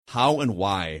How and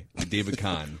why did David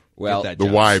Kahn Well, get that The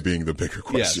job? why being the bigger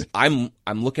question. I'm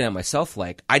looking at myself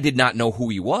like I did not know who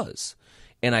he was.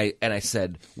 And I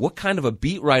said, what kind of a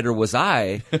beat writer was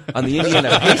I on the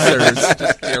Indiana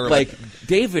Pacers? Like,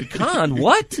 David Kahn,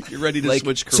 what? You're ready to like,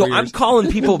 switch careers. So I'm calling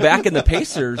people back in the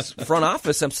Pacers front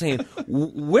office. I'm saying,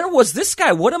 where was this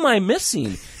guy? What am I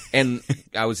missing? And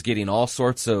I was getting all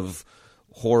sorts of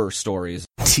horror stories.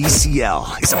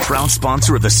 TCL is a proud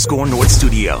sponsor of the Score North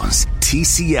Studios.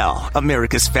 TCL,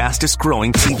 America's fastest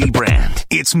growing TV brand.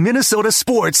 It's Minnesota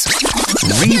Sports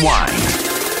Rewind.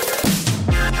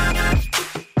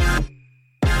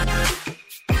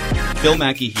 Bill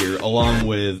Mackey here, along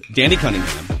with Danny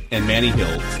Cunningham and Manny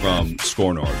Hill from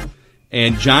Score North,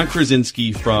 and Jon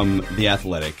Krawczynski from The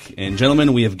Athletic. And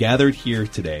gentlemen, we have gathered here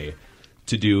today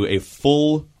to do a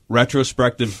full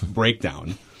retrospective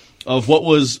breakdown of what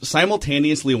was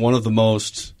simultaneously one of the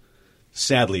most,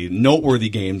 sadly, noteworthy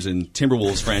games in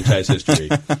Timberwolves franchise history,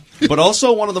 but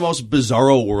also one of the most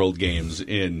bizarro world games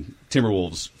in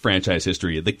Timberwolves franchise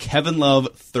history, the Kevin Love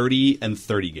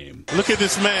 30-30 game. Look at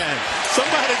this man.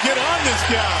 Somebody get on this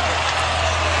guy.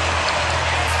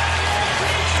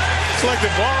 It's like the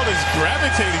ball is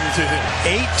gravitating to him.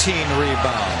 18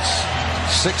 rebounds,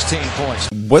 16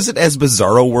 points. Was it as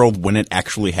bizarro world when it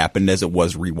actually happened as it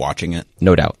was rewatching it?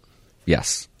 No doubt.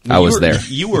 Yes. I was there.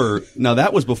 You were now.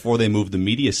 That was before they moved the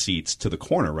media seats to the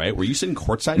corner, right? Were you sitting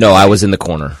courtside? No, I was in the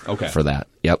corner. Okay. For that.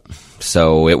 Yep.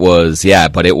 So it was,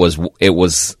 but it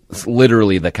was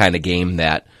literally the kind of game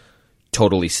that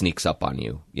totally sneaks up on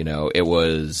you. You know, it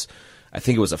was. I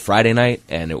think it was a Friday night,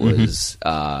 and it was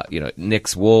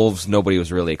Knicks Wolves. Nobody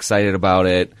was really excited about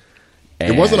it.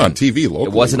 It wasn't on TV locally.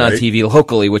 It wasn't right? on TV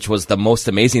locally, which was the most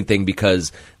amazing thing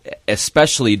because,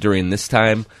 especially during this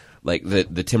time. Like the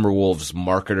Timberwolves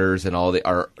marketers and all, they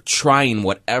are trying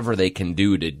whatever they can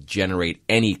do to generate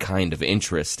any kind of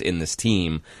interest in this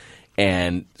team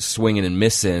and swinging and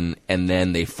missing. And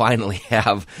then they finally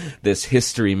have this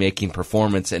history-making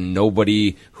performance and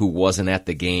nobody who wasn't at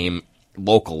the game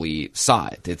locally saw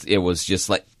it. It was just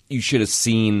like you should have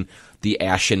seen the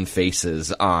ashen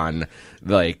faces on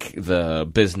like the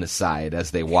business side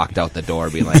as they walked out the door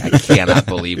being like, I cannot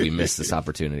believe we missed this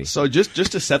opportunity. So just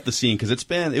to set the scene, because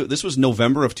this was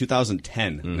November of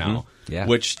 2010 now,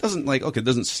 which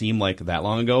doesn't seem like that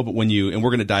long ago, but and we're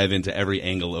going to dive into every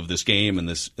angle of this game and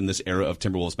this era of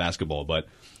Timberwolves basketball, but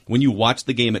when you watch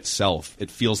the game itself, it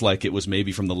feels like it was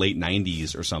maybe from the late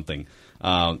 90s or something.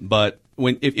 But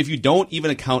if you don't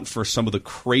even account for some of the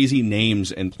crazy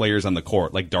names and players on the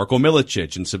court, like Darko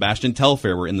Milicic and Sebastian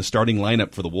Telfair were in the starting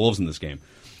lineup for the Wolves in this game.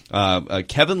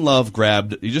 Kevin Love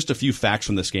grabbed just a few facts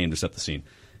from this game to set the scene.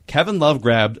 Kevin Love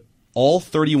grabbed all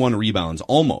 31 rebounds,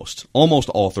 almost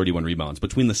all 31 rebounds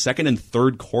between the second and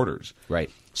third quarters.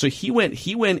 Right. So he went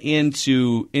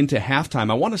into halftime.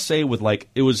 I want to say with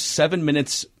it was 7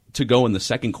 minutes to go in the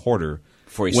second quarter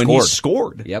he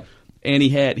scored. Yep. And he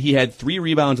had 3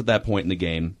 rebounds at that point in the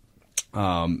game.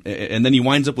 And then he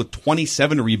winds up with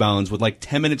 27 rebounds with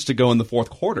 10 minutes to go in the fourth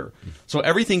quarter. So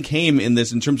everything came in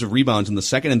terms of rebounds in the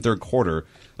second and third quarter.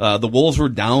 The Wolves were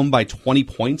down by 20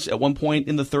 points at one point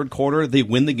in the third quarter. They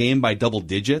win the game by double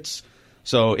digits.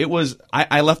 So it was.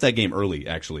 I left that game early.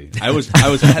 Actually, I was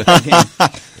at that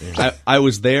game. I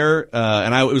was there,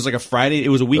 and it was like a Friday. It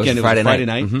was a weekend. It was a Friday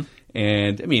night. Mm-hmm.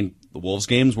 And I mean, the Wolves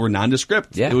games were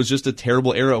nondescript. Yeah. It was just a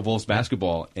terrible era of Wolves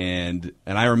basketball. And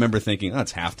I remember thinking,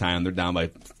 it's halftime. They're down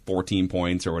by 14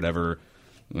 points or whatever.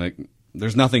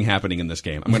 There's nothing happening in this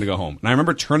game. I'm going to go home. And I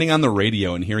remember turning on the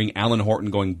radio and hearing Alan Horton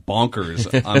going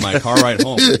bonkers on my car ride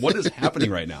home. What is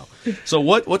happening right now? So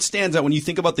what stands out when you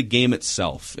think about the game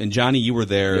itself? And Johnny, you were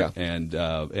there, and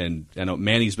I know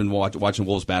Manny's been watching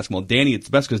Wolves basketball. Danny, it's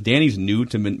best because Danny's new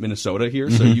to Minnesota here,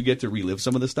 so you get to relive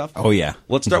some of this stuff. Oh, yeah.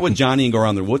 Let's start with Johnny and go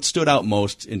around there. What stood out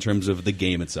most in terms of the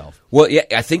game itself? Well, yeah,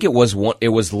 I think it was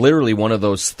literally one of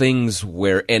those things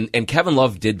where, and Kevin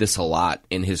Love did this a lot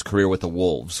in his career with the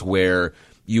Wolves, where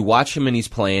you watch him and he's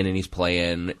playing,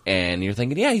 and you're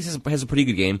thinking, yeah, he has a pretty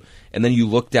good game. And then you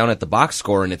look down at the box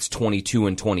score and it's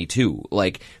 22-22.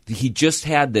 Like, he just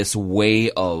had this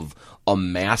way of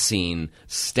amassing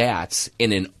stats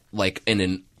in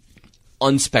an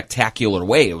unspectacular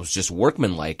way. It was just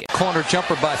workmanlike. Corner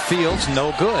jumper by Fields,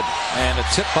 no good. And a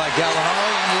tip by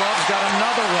Gallinari, and Love's got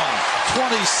another one.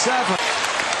 27.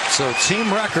 So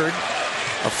team record.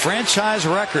 A franchise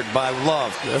record by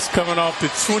Love. That's coming off the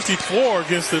 24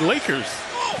 against the Lakers.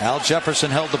 Al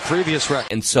Jefferson held the previous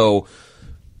record. And so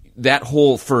that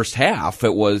whole first half,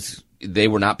 they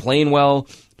were not playing well.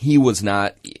 He was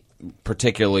not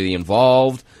particularly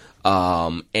involved.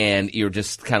 And you're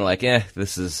just kind of like,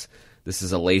 this is this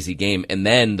is a lazy game. And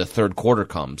then the third quarter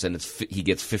comes, and he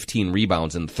gets 15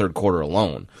 rebounds in the third quarter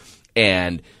alone.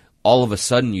 And all of a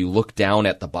sudden, you look down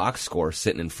at the box score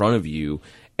sitting in front of you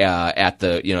at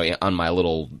the on my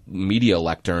little media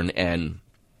lectern, and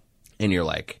you're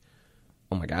like,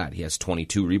 oh my God, he has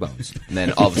 22 rebounds. And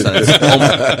then all of a sudden,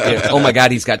 oh my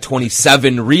God, he's got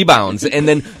 27 rebounds. And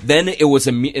then it was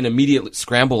an immediate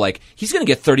scramble, like, he's going to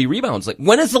get 30 rebounds. Like,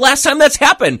 when is the last time that's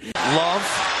happened? Love.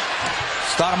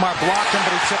 Stoudemire blocked him,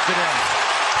 but he tipped it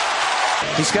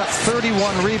in. He's got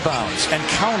 31 rebounds and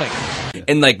counting.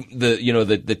 And like the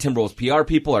Timberwolves PR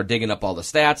people are digging up all the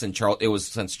stats, and it was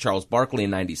since Charles Barkley in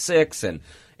 '96 and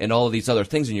all of these other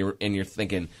things, and you're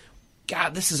thinking,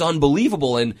 God, this is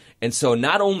unbelievable. And so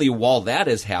not only while that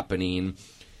is happening,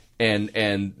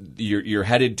 and you're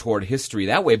headed toward history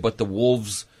that way, but the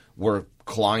Wolves were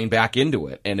clawing back into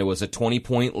it, and it was a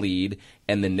 20-point lead,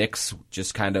 and the Knicks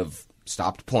just kind of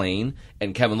stopped playing,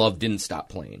 and Kevin Love didn't stop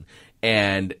playing,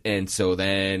 and so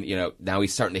then now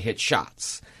he's starting to hit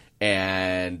shots,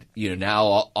 and now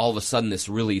all of a sudden this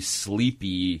really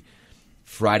sleepy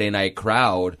Friday night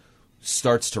crowd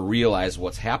starts to realize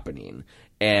what's happening.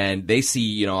 And they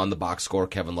see, on the box score,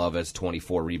 Kevin Love has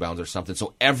 24 rebounds or something.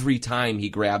 So every time he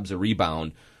grabs a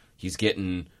rebound, he's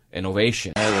getting an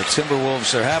ovation. The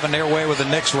Timberwolves are having their way with the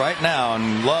Knicks right now,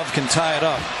 and Love can tie it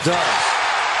up. Does. All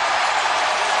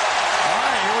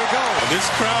right, here we go. This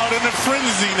crowd in a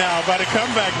frenzy now by the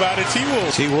comeback by the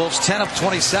T-Wolves. T-Wolves 10 of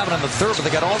 27 in the third, but they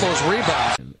got all those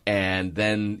rebounds. And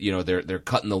then, they're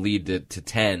cutting the lead to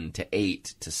 10, to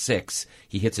 8, to 6.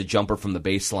 He hits a jumper from the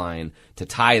baseline to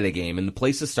tie the game, and the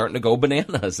place is starting to go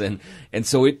bananas. And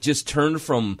so it just turned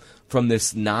from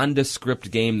this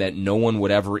nondescript game that no one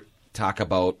would ever talk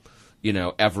about,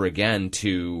 ever again,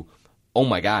 to, oh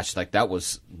my gosh, like that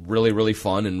was really, really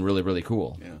fun and really, really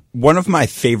cool. Yeah. One of my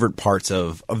favorite parts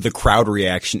of the crowd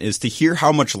reaction is to hear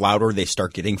how much louder they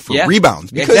start getting for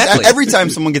rebounds. Because every time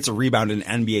someone gets a rebound in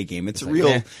an NBA game, it's a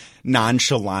real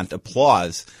nonchalant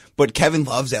applause. But Kevin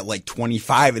Love's at like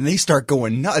 25, and they start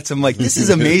going nuts. I'm like, this is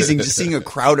amazing, just seeing a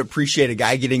crowd appreciate a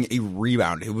guy getting a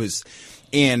rebound.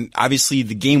 And obviously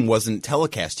the game wasn't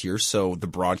telecast here, so the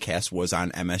broadcast was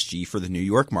on MSG for the New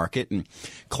York market, and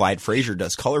Clyde Frazier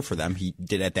does color for them. He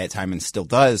did at that time and still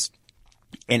does.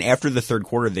 And after the third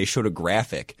quarter, they showed a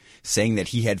graphic saying that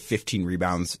he had 15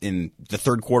 rebounds in the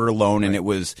third quarter alone, and it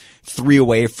was 3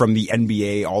 away from the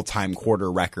NBA all-time quarter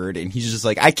record. And he's just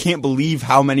like, I can't believe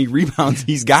how many rebounds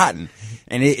he's gotten.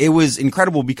 And it was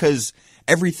incredible because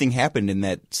everything happened in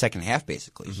that second half,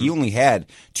 basically. Mm-hmm. He only had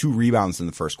 2 rebounds in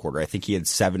the first quarter. I think he had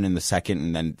 7 in the second,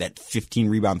 and then that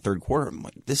 15-rebound third quarter. I'm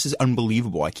like, this is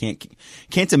unbelievable. I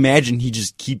can't imagine he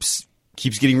just keeps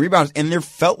getting rebounds. And there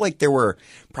felt like there were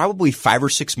probably 5 or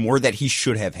 6 more that he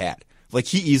should have had. Like,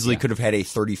 he easily could have had a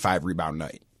 35-rebound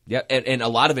night. Yeah, and a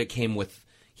lot of it came with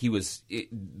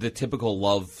the typical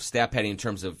Love stat padding in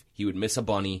terms of he would miss a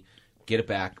bunny, get it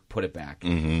back, put it back.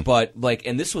 Mm-hmm. But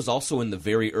and this was also in the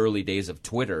very early days of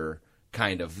Twitter,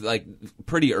 kind of like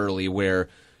pretty early, where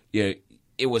it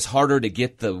was harder to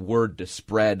get the word to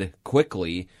spread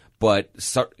quickly. But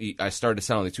I started to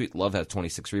sound on the tweet, Love has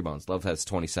 26 rebounds, Love has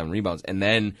 27 rebounds, and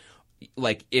then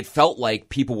it felt like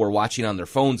people were watching on their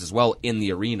phones as well in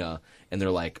the arena, and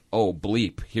they're like, oh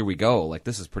bleep, here we go, like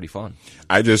this is pretty fun.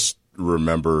 I just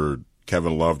remember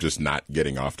Kevin Love just not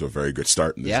getting off to a very good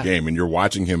start in this game. And you're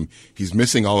watching him, he's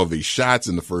missing all of these shots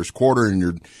in the first quarter, and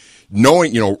you're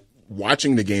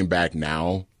watching the game back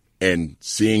now and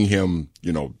seeing him,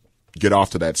 get off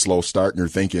to that slow start, and you're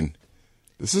thinking,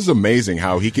 this is amazing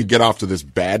how he could get off to this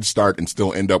bad start and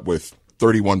still end up with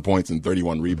 31 points and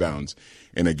 31 rebounds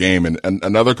in a game. And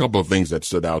another couple of things that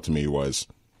stood out to me was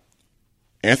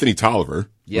Anthony Tolliver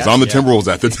was on the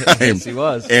Timberwolves at the time. Yes, he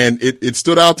was. And it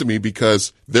stood out to me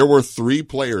because there were 3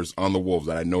 players on the Wolves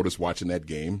that I noticed watching that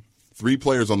game, 3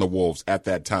 players on the Wolves at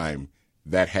that time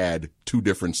that had 2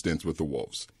 different stints with the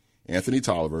Wolves. Anthony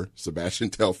Tolliver, Sebastian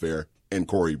Telfair, and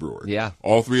Corey Brewer. Yeah.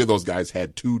 All 3 of those guys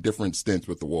had 2 different stints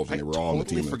with the Wolves, and they were all on the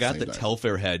team. I forgot that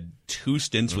Telfair had 2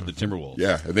 stints with the Timberwolves.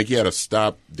 Yeah, I think he had a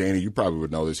stop. Danny, you probably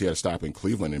would know this. He had a stop in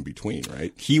Cleveland in between,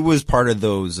 right? He was part of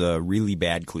those really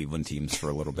bad Cleveland teams for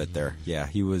a little bit there. Yeah,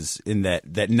 he was in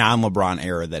that non-LeBron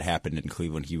era that happened in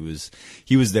Cleveland. He was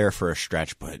there for a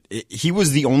stretch, but he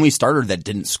was the only starter that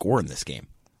didn't score in this game.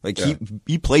 Like,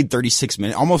 he played 36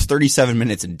 minutes, almost 37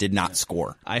 minutes, and did not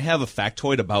score. I have a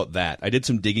factoid about that. I did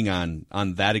some digging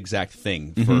on that exact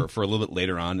thing for a little bit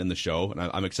later on in the show, and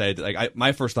I'm excited.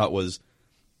 My first thought was,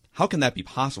 how can that be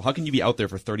possible? How can you be out there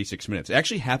for 36 minutes? It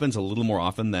actually happens a little more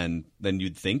often than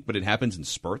you'd think, but it happens in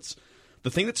spurts.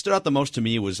 The thing that stood out the most to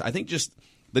me was, I think, just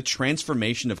the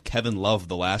transformation of Kevin Love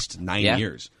the last 9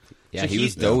 years. Yeah, so he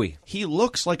was doughy. He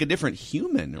looks like a different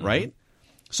human, right?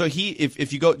 So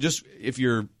if you go if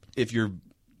you're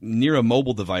near a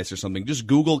mobile device or something, just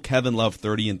Google Kevin Love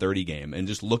 30 and 30 game and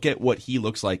just look at what he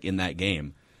looks like in that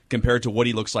game compared to what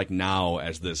he looks like now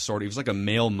as this sort of, he was like a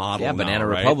male model. Yeah, now, Banana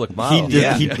right? Republic model.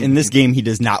 In this game, he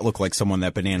does not look like someone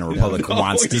that Banana Republic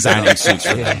wants designing suits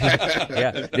for.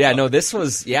 No, this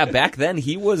was, back then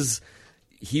he was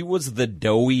the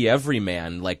doughy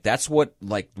everyman. Like, that's what,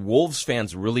 like, Wolves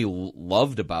fans really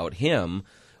loved about him,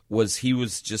 was he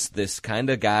was just this kind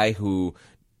of guy who,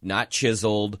 not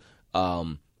chiseled,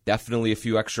 definitely a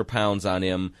few extra pounds on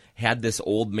him, had this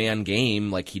old man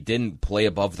game. Like, he didn't play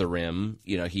above the rim.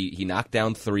 You know, he knocked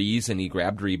down threes and he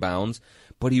grabbed rebounds,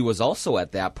 but he was also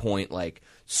at that point like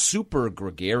super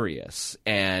gregarious,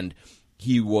 and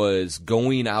he was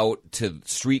going out to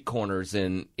street corners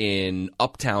in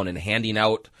Uptown and handing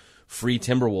out free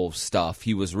Timberwolves stuff.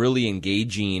 He was really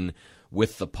engaging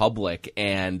with the public,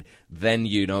 and then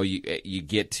you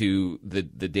get to the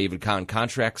David Kahn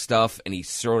contract stuff, and he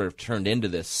sort of turned into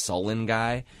this sullen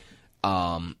guy,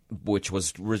 which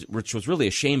was really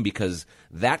a shame, because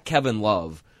that Kevin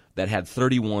Love that had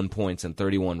 31 points and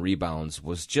 31 rebounds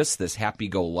was just this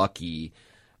happy-go-lucky,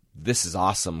 this is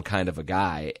awesome kind of a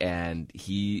guy, and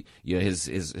he, his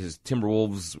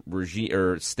Timberwolves regime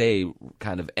or stay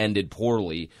kind of ended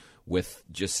poorly with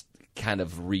just kind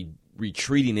of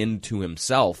retreating into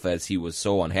himself as he was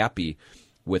so unhappy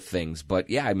with things. But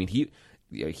yeah, I mean,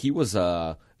 he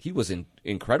was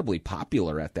incredibly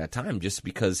popular at that time, just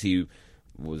because he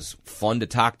was fun to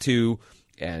talk to,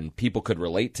 and people could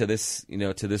relate to this,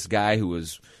 to this guy who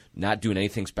was not doing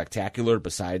anything spectacular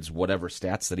besides whatever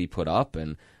stats that he put up,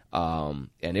 and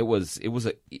it was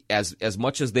as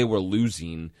much as they were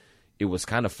losing, it was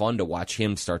kind of fun to watch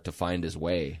him start to find his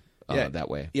way that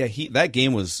way. Yeah, that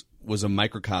game was a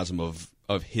microcosm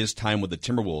of his time with the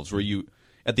Timberwolves, where you,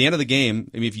 at the end of the game,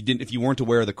 I mean, if you weren't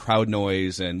aware of the crowd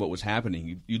noise and what was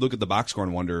happening, you look at the box score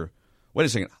and wonder, wait a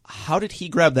second, how did he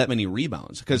grab that many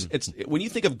rebounds? Because when you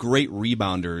think of great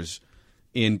rebounders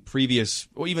in previous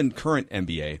or even current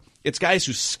NBA, it's guys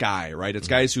who sky, right? It's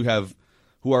guys who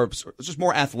are just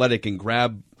more athletic and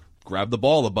grab the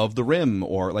ball above the rim,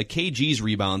 or like KG's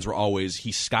rebounds were always,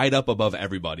 he skied up above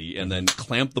everybody and then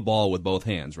clamped the ball with both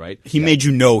hands, right? He made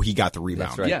you know he got the rebound.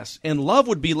 That's right. Yes. And Love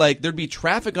would be like, there'd be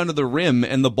traffic under the rim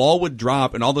and the ball would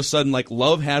drop, and all of a sudden, like,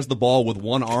 Love has the ball with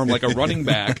one arm like a running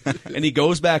back, and he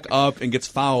goes back up and gets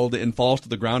fouled and falls to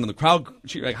the ground, and the crowd,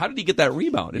 like, how did he get that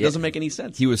rebound? It doesn't make any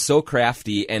sense. He was so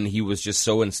crafty, and he was just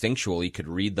so instinctual. He could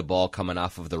read the ball coming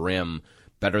off of the rim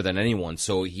better than anyone.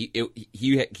 So he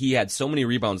had so many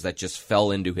rebounds that just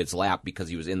fell into his lap because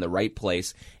he was in the right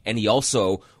place, and he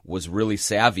also was really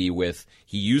savvy with,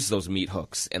 he used those meat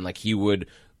hooks, and like he would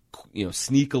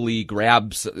sneakily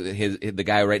grab the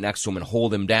guy right next to him and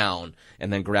hold him down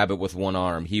and then grab it with one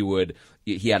arm. He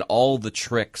had all the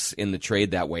tricks in the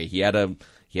trade that way. He had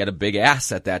a big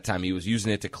ass at that time. He was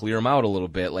using it to clear him out a little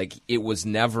bit. Like, it was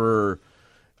never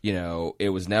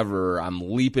I'm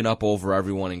leaping up over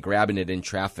everyone and grabbing it in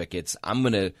traffic. It's, I'm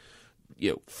going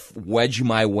to wedge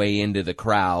my way into the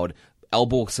crowd,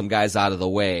 elbow some guys out of the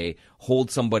way,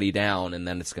 hold somebody down, and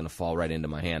then it's going to fall right into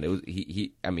my hand. It was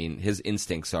his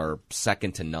instincts are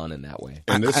second to none in that way.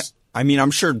 And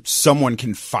I'm sure someone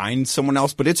can find someone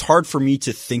else, but it's hard for me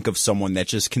to think of someone that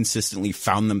just consistently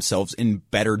found themselves in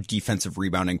better defensive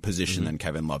rebounding position than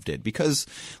Kevin Love did. Because,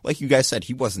 like you guys said,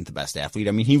 he wasn't the best athlete.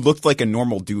 I mean, he looked like a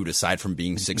normal dude aside from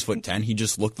being 6'10". He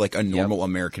just looked like a normal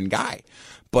American guy.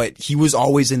 But he was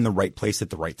always in the right place at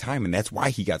the right time, and that's why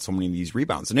he got so many of these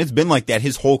rebounds. And it's been like that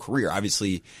his whole career.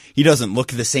 Obviously, he doesn't look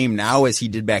the same now as he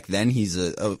did back then. He's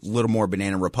a little more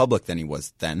Banana Republic than he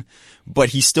was then. But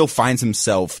he still finds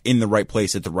himself in the right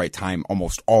place at the right time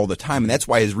almost all the time, and that's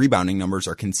why his rebounding numbers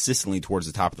are consistently towards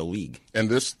the top of the league. And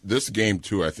this game,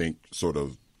 too, I think sort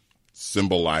of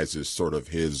symbolizes sort of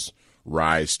his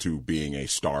rise to being a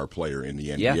star player in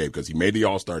the NBA, because he made the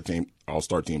All-Star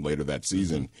team later that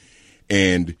season.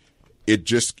 And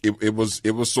it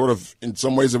was sort of, in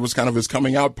some ways, it was kind of his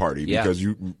coming out party, because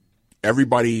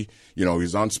everybody,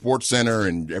 he's on SportsCenter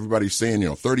and everybody's saying,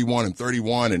 31 and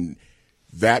 31. And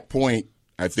that point,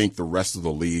 I think the rest of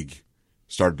the league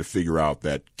started to figure out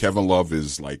that Kevin Love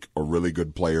is like a really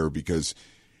good player, because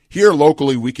here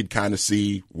locally we could kind of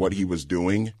see what he was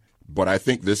doing. But I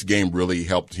think this game really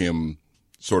helped him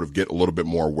sort of get a little bit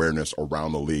more awareness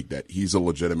around the league that he's a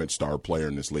legitimate star player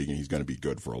in this league and he's going to be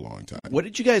good for a long time. What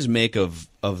did you guys make of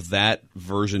that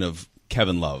version of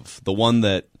Kevin Love? The one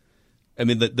that, I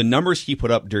mean, the numbers he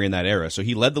put up during that era. So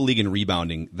he led the league in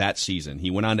rebounding that season. He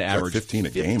went on to average like 15 a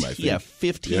game, I think. Yeah,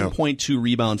 15.2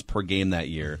 rebounds per game that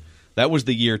year. that was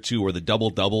the year too where the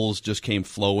double-doubles just came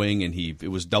flowing, and it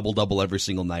was double-double every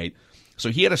single night. So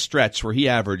he had a stretch where he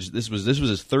averaged, this was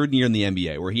his third year in the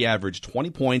NBA, where he averaged 20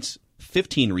 points,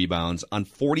 15 rebounds on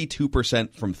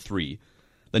 42% from three.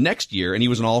 The next year, and he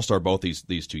was an all-star both these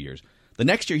 2 years, the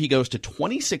next year he goes to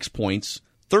 26 points,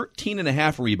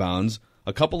 13.5 rebounds,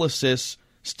 a couple assists,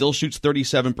 still shoots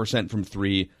 37% from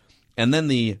three, and then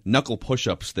the knuckle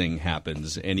push-ups thing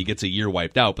happens, and he gets a year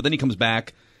wiped out. But then he comes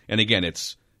back, and again,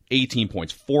 it's 18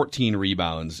 points, 14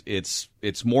 rebounds. It's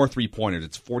more three-pointers.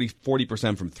 It's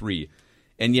 40% from three.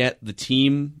 And yet the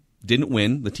team didn't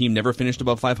win. The team never finished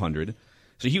above 500.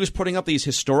 So he was putting up these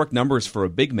historic numbers for a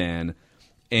big man,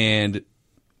 and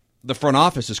the front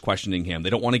office is questioning him.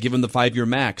 They don't want to give him the 5-year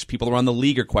max. People around the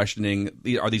league are questioning,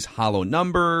 are these hollow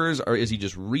numbers, or is he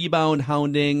just rebound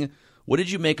hounding? What did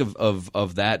you make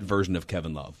of that version of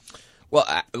Kevin Love? Well,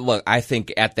 look, I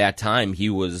think at that time he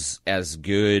was as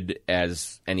good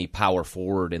as any power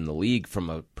forward in the league from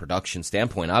a production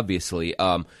standpoint, obviously.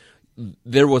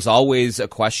 There was always a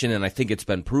question, and I think it's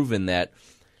been proven that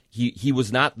he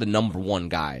was not the number one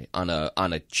guy on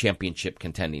a championship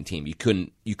contending team. You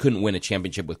couldn't win a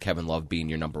championship with Kevin Love being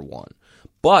your number one.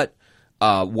 But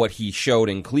what he showed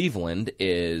in Cleveland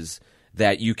is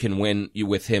that you can win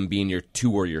with him being your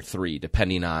 2 or your 3,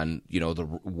 depending on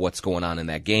what's going on in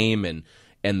that game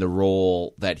and the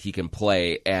role that he can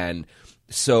play. And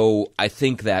so I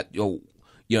think that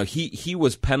he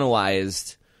was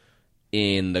penalized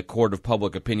in the court of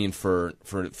public opinion for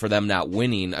them not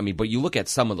winning. I mean, but you look at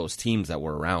some of those teams that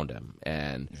were around him,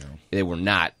 and they were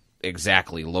not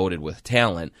exactly loaded with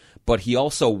talent, but he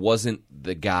also wasn't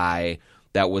the guy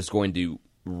that was going to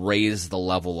raise the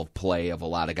level of play of a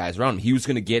lot of guys around him. He was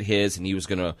going to get his, and he was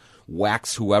going to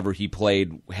wax whoever he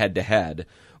played head-to-head,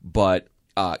 but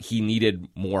he needed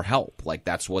more help. Like,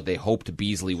 that's what they hoped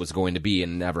Beasley was going to be,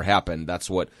 and it never happened. That's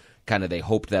what kind of they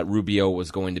hoped that Rubio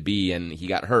was going to be, and he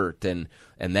got hurt, and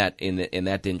that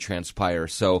didn't transpire.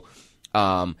 So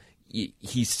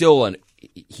he's still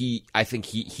I think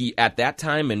he at that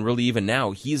time, and really even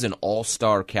now, he's an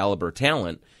all-star caliber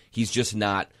talent. He's just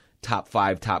not top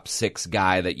 5, top 6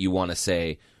 guy that you want to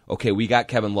say, okay, we got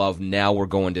Kevin Love, now we're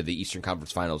going to the Eastern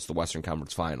Conference Finals, the Western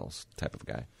Conference Finals type of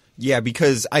guy. Yeah,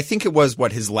 because I think it was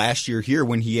his last year here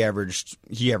when he averaged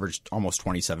almost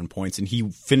 27 points, and he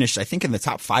finished, I think, in the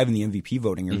top 5 in the MVP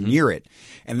voting or near it.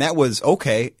 And that was,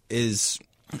 okay, is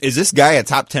this guy a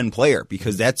top 10 player?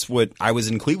 Because that's what I was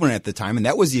in Cleveland at the time, and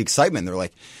that was the excitement. They're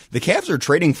like, the Cavs are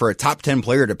trading for a top 10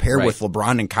 player to pair with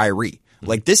LeBron and Kyrie.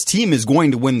 Like, this team is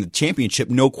going to win the championship,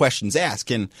 no questions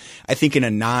asked. And I think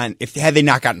had they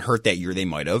not gotten hurt that year, they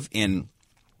might have. And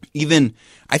even,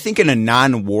 I think in a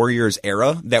non-Warriors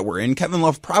era that we're in, Kevin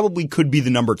Love probably could be the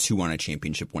number 2 on a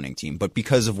championship winning team. But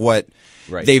because of what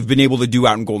they've been able to do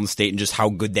out in Golden State and just how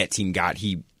good that team got,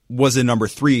 he was a number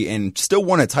 3 and still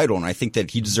won a title. And I think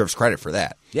that he deserves credit for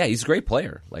that. Yeah, he's a great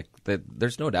player. Like,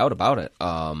 there's no doubt about it.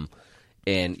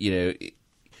 And,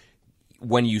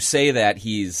 when you say that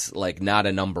he's like not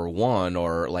a number 1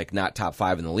 or like not top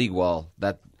 5 in the league, well,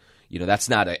 that's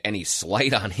not any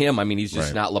slight on him. I mean, he's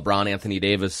just not LeBron, Anthony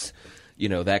Davis,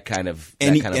 that kind of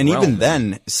realm. Even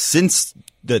then, since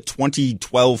the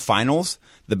 2012 finals,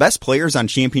 the best players on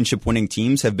championship winning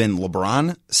teams have been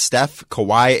LeBron, Steph,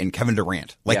 Kawhi, and Kevin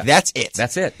Durant. That's it.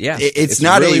 That's it. Yeah. It's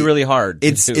not really, really hard.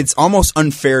 It's almost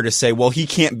unfair to say, well, he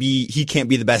can't be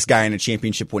the best guy on a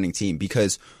championship winning team,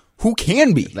 because who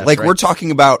can be? We're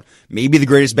talking about maybe the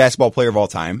greatest basketball player of all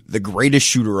time, the greatest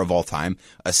shooter of all time,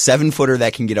 a 7-footer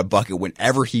that can get a bucket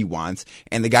whenever he wants,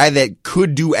 and the guy that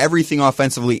could do everything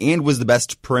offensively and was the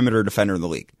best perimeter defender in the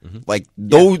league.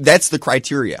 That's the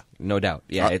criteria. No doubt.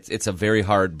 Yeah, it's a very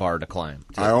hard bar to climb.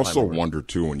 I also wonder,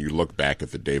 too, when you look back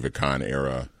at the David Kahn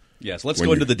era. Yes, let's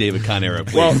go into the David Kahn era,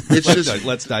 please. Well,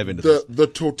 let's dive into this. The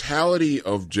totality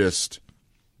of just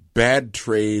bad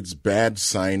trades, bad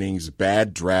signings,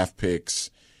 bad draft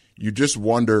picks. You just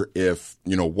wonder if,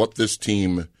 what this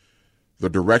team, the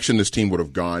direction this team would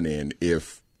have gone in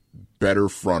if better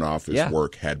front office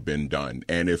work had been done.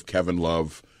 And if Kevin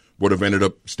Love would have ended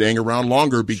up staying around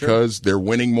longer because they're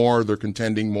winning more, they're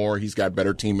contending more, he's got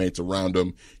better teammates around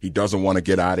him, he doesn't want to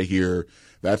get out of here,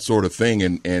 that sort of thing.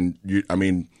 And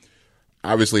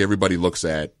obviously, everybody looks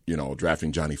at,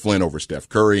 drafting Johnny Flynn over Steph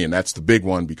Curry, and that's the big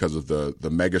one because of the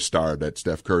megastar that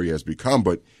Steph Curry has become.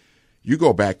 But you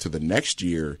go back to the next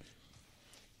year,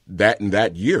 that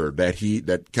year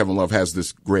that Kevin Love has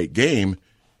this great game,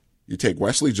 you take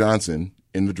Wesley Johnson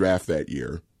in the draft that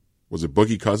year. Was it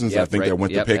Boogie Cousins? I think that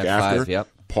went the pick after. 5,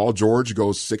 Paul George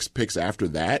goes 6 picks after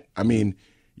that. I mean,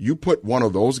 you put one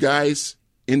of those guys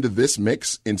into this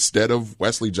mix instead of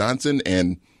Wesley Johnson,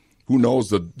 and who knows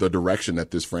the direction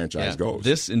that this franchise goes.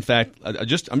 This, in fact, I'm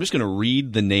just going to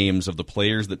read the names of the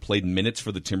players that played minutes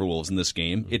for the Timberwolves in this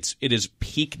game. It is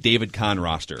peak David Kahn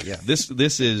roster. Yeah.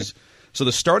 This is so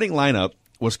the starting lineup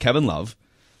was Kevin Love,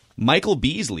 Michael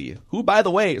Beasley, who, by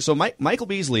the way, so Michael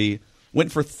Beasley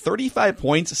went for 35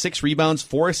 points, 6 rebounds,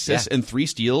 4 assists, and 3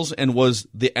 steals, and was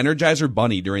the Energizer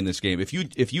Bunny during this game. If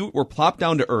you were plopped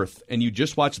down to earth and you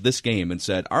just watched this game and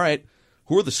said, all right,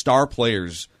 who are the star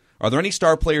players? Are there any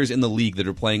star players in the league that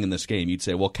are playing in this game? You'd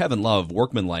say, well, Kevin Love,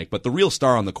 workmanlike, but the real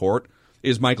star on the court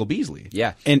is Michael Beasley.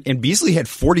 Yeah. And Beasley had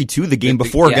 42 the game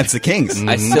before against the Kings.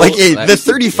 Mm-hmm. The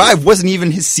 35 wasn't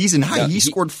even his season high. He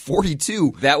scored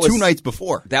 42 2 nights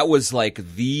before. That was like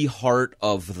the heart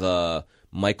of the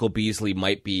Michael Beasley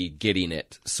might be getting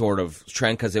it sort of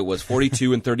trend, because it was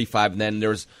 42 and 35, and then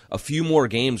there's a few more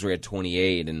games where he had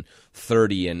 28 and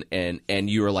 30, and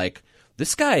you were like,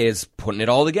 this guy is putting it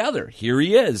all together. Here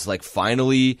he is, like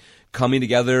finally coming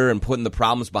together and putting the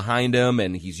problems behind him,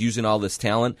 and he's using all this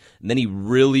talent. And then he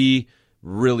really,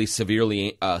 really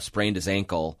severely sprained his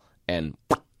ankle and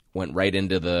went right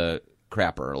into the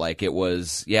crapper. Like it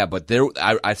was, but there,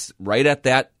 I right at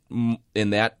that, in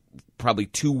that probably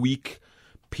 2-week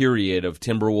period of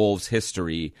Timberwolves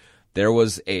history, there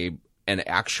was an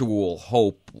actual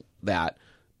hope that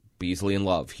Beasley and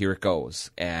Love, here it goes,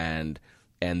 and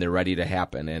they're ready to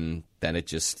happen. And then it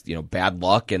just, bad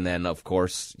luck, and then of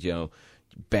course,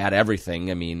 bad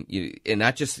everything. I mean, and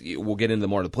not just, we'll get into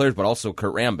more of the players, but also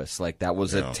Kurt Rambis. Like that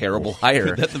was a terrible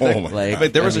hire.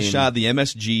 There was a shot. The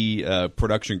MSG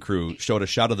production crew showed a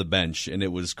shot of the bench, and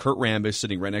it was Kurt Rambis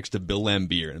sitting right next to Bill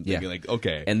Laimbeer, and thinking like,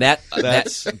 okay, and that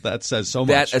says so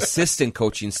much. That assistant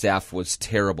coaching staff was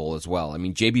terrible as well. I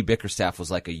mean, JB Bickerstaff was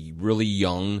like a really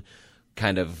young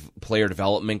kind of player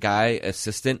development guy,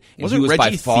 assistant. And Wasn't he was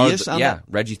Reggie by far Theus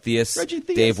Reggie Theus,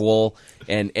 Dave Wohl,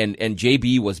 and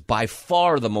JB was by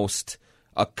far the most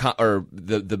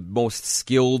the most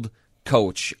skilled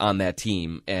coach on that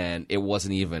team, and it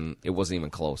wasn't even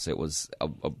close. It was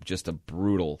just a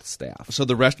brutal staff. So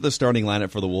the rest of the starting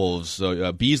lineup for the Wolves,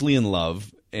 so Beasley and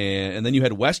Love, and then you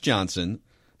had Wes Johnson,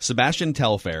 Sebastian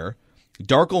Telfair,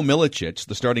 Darko Milicic,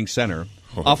 the starting center.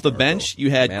 Off the bench, you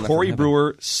had Corey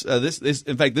Brewer. This is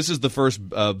the first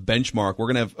benchmark. We're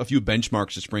going to have a few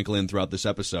benchmarks to sprinkle in throughout this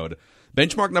episode.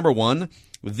 Benchmark number 1,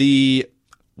 the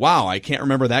wow, I can't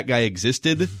remember that guy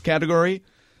existed category.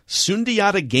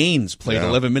 Sundiata Gaines played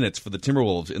 11 minutes for the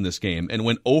Timberwolves in this game and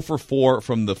went 0 for 4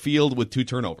 from the field with 2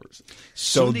 turnovers.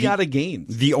 So Sundiata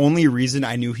Gaines. The only reason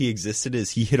I knew he existed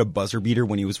is he hit a buzzer beater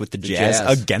when he was with the Jazz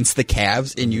against the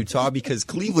Cavs in Utah, because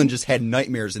Cleveland just had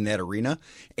nightmares in that arena,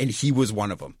 and he was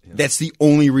one of them. Yeah. That's the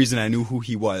only reason I knew who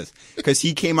he was, because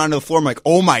he came onto the floor. I'm like,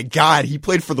 oh my God, he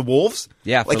played for the Wolves?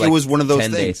 Yeah. Like it was one of those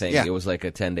 10-day things. Thing. Yeah. It was like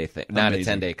a 10-day thing. Not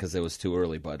Amazing. a 10-day because it was too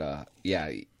early, but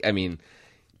I mean,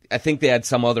 I think they had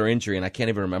some other injury, and I can't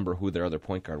even remember who their other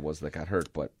point guard was that got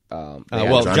hurt. But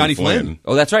Johnny Flynn.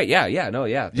 Oh, that's right. Yeah.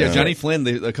 Johnny Flynn.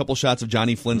 A couple shots of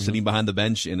Johnny Flynn sitting behind the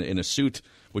bench in a suit,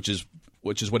 which is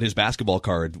what his basketball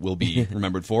card will be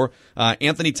remembered for.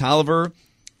 Anthony Tolliver,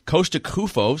 Kosta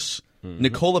Koufos,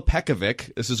 Nikola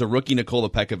Pekovic. This is a rookie Nikola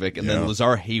Pekovic, and then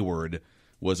Lazar Hayward.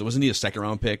 Wasn't he a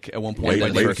second-round pick at one point?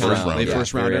 Late first round.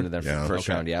 First rounder. First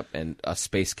round, yep. And a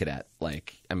space cadet.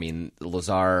 Like, I mean,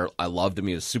 Lazar, I loved him.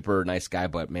 He was a super nice guy,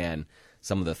 but man,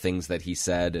 some of the things that he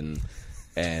said and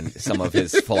some of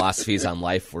his philosophies on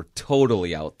life were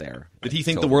totally out there. Did he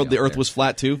think the earth was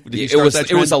flat too? Did he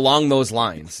it was along those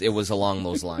lines. It was along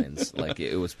those lines. Like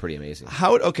it was pretty amazing.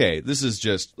 This is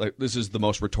the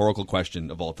most rhetorical question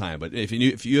of all time. But if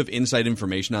you have inside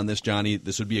information on this, Johnny,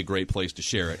 this would be a great place to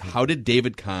share it. How did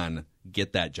David Kahn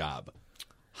get that job?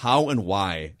 How and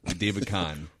why did David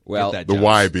Kahn get that job? The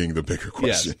why being the bigger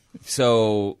question. Yes.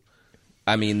 So,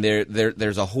 I mean,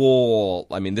 there's a whole.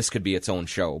 I mean, this could be its own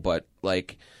show, but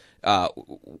like.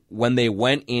 When they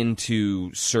went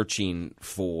into searching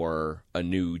for a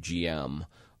new GM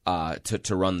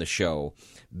to run the show,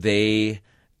 they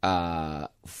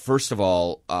first of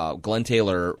all, Glenn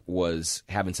Taylor was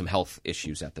having some health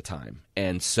issues at the time,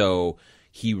 and so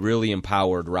he really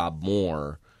empowered Rob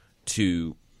Moore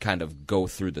to kind of go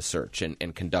through the search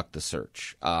and conduct the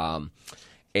search.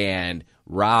 And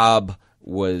Rob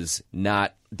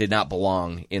did not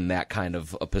belong in that kind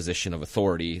of a position of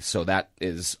authority, so that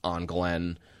is on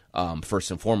Glenn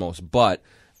first and foremost. But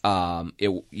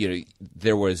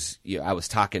there was I was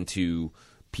talking to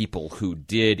people who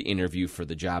did interview for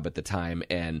the job at the time,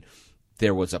 and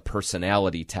there was a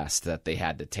personality test that they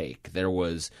had to take. There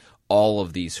was all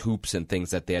of these hoops and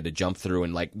things that they had to jump through.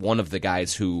 And like one of the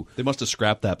guys who they must have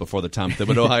scrapped that before the Tom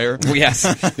Thibodeau hire. Yes,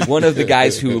 one of the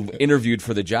guys who interviewed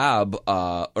for the job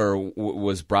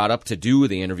was brought up to do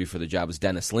the interview for the job was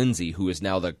Dennis Lindsey, who is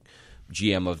now the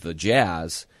GM of the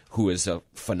Jazz, who is a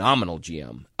phenomenal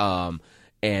GM.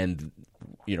 And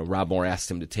Rob Moore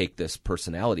asked him to take this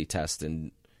personality test,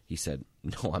 and he said,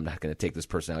 "No, I'm not going to take this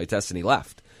personality test," and he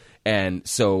left. And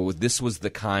so this was the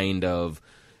kind of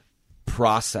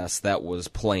process that was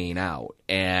playing out,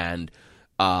 and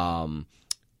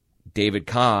David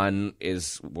Kahn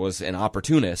was an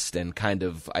opportunist and kind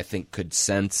of, I think, could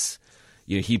sense.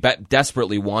 He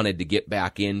desperately wanted to get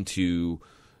back into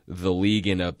the league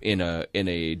in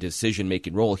a decision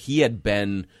making role. He had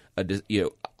been in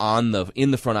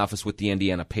the front office with the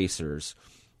Indiana Pacers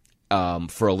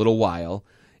for a little while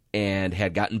and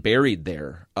had gotten buried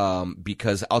there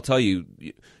because I'll tell you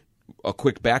a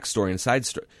quick backstory and side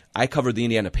story. I covered the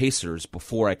Indiana Pacers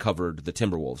before I covered the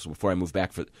Timberwolves, before I moved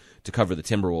back to cover the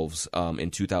Timberwolves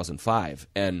in 2005.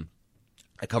 And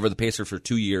I covered the Pacers for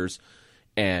 2 years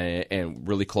and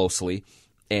really closely.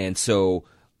 And so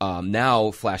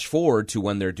now flash forward to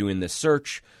when they're doing this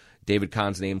search, David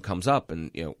Kahn's name comes up,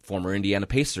 and former Indiana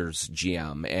Pacers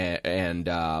GM, and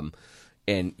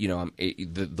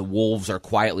the Wolves are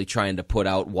quietly trying to put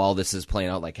out while this is playing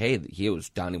out, like, hey, he was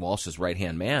Donnie Walsh's right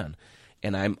hand man,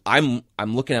 and I'm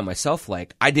looking at myself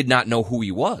like I did not know who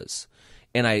he was,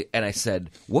 and I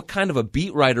said, what kind of a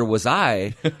beat writer was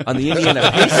I on the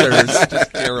Indiana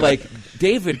Pacers? Like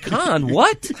David Kahn,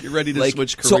 what? You're ready to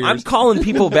switch careers. So I'm calling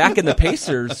people back in the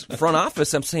Pacers front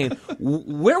office. I'm saying,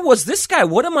 where was this guy?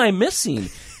 What am I missing?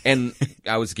 And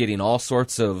I was getting all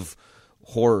sorts of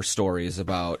horror stories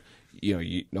about.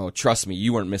 Trust me,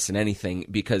 you weren't missing anything,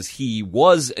 because he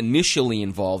was initially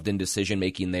involved in decision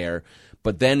making there,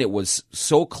 but then it was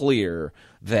so clear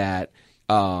that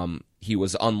he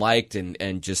was unliked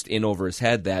and just in over his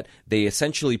head that they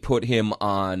essentially put him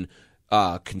on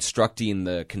constructing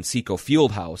the Conseco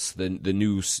Fieldhouse, the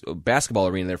new basketball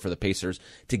arena there for the Pacers,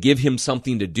 to give him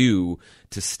something to do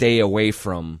to stay away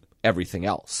from everything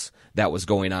else that was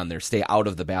going on there, stay out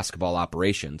of the basketball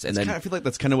operations. And I feel like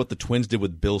that's kind of what the Twins did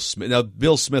with Bill Smith. Now,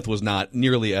 Bill Smith was not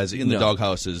nearly as in the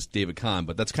doghouse as David Kahn,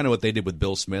 but that's kind of what they did with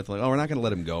Bill Smith. Like, we're not going to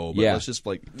let him go, but let's just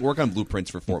work on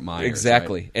blueprints for Fort Myers.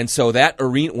 Exactly. Right? And so that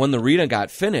arena, when the arena got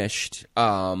finished,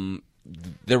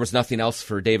 there was nothing else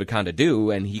for David Kahn to do,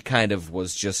 and he kind of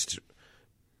was just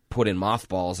put in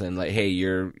mothballs and like, hey,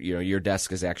 your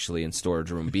desk is actually in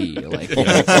storage room B. Like, go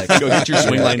get your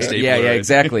swing line stapler. Yeah,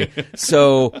 exactly.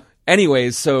 So,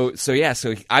 anyways, so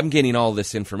I'm getting all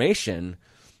this information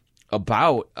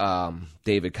about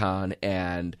David Kahn,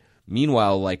 and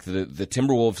meanwhile, like the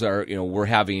Timberwolves are, we're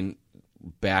having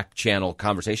back channel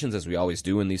conversations as we always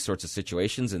do in these sorts of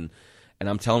situations, and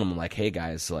I'm telling them like, hey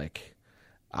guys, like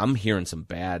I'm hearing some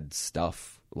bad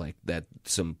stuff, like that,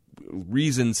 some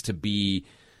reasons to be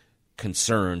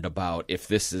concerned about if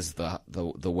this is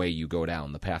the way you go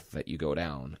down, the path that you go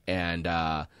down, and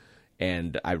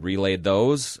I relayed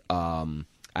those.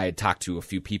 I had talked to a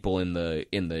few people in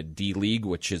the D League,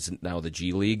 which is now the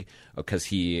G League, because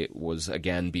he was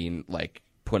again being like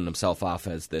putting himself off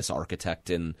as this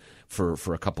architect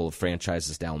for a couple of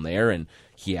franchises down there, and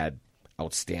he had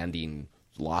outstanding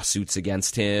lawsuits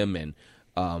against him and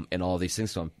all these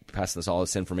things. So I'm passing all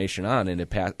this information on, and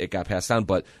it got passed on,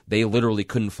 but they literally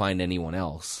couldn't find anyone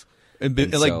else. And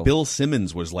like Bill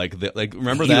Simmons was remember that? Like,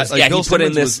 Bill he put Simmons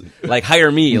in this, was, like,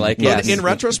 hire me. Like, yes. In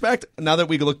retrospect, now that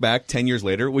we look back 10 years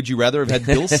later, would you rather have had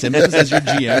Bill Simmons as your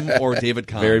GM or David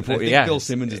Kahn? Very I think Bill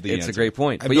Simmons is the answer. It's a great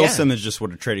point. But Bill Simmons just would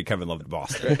have traded Kevin Love to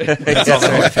Boston.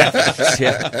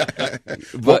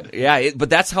 But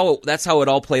that's how it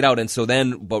all played out. And so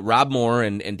then, but Rob Moore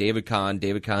and David Kahn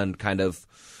kind of,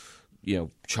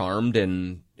 charmed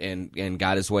and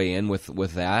got his way in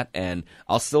with that. And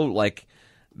I'll still like.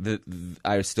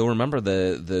 I still remember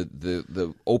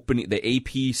the opening, the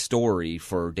AP story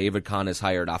for David Kahn is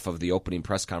hired off of the opening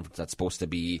press conference. That's supposed to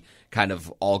be kind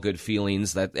of all good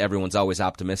feelings, that everyone's always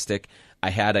optimistic.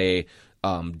 I had a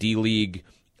D League,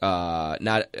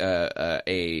 not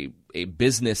a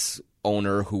business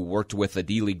owner who worked with a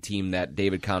D League team that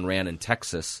David Kahn ran in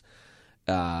Texas,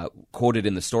 quoted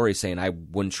in the story saying, I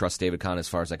wouldn't trust David Kahn as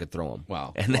far as I could throw him.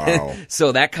 Wow. And then,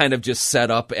 so that kind of just set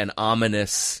up an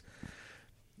ominous,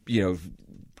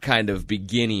 kind of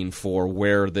beginning for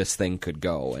where this thing could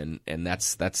go, and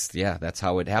that's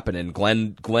how it happened. And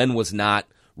Glenn was not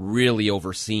really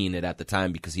overseeing it at the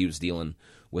time because he was dealing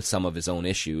with some of his own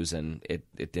issues, and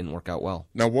it didn't work out well.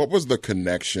 Now, what was the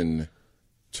connection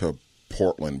to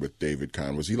Portland with David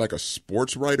Kahn? Was he like a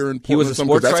sports writer in Portland? He was a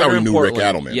sports writer in Portland. That's how he knew Rick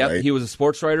Adelman, yep, right? He was a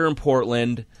sports writer in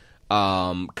Portland.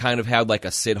 Kind of had like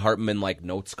a Sid Hartman like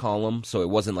notes column, so it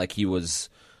wasn't like he was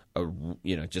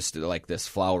just like this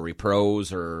flowery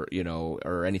prose or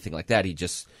anything like that. He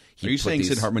Are you saying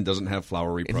Sid Hartman doesn't have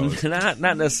flowery prose? not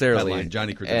necessarily. Line,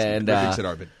 Johnny Krawczynski, Sid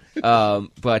Hartman.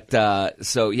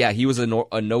 So he was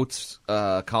a notes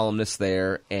columnist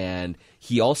there, and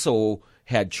he also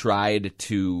had tried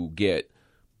to get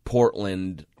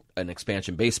Portland an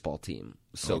expansion baseball team.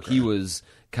 So he was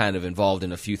kind of involved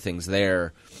in a few things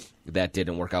there that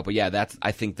didn't work out. But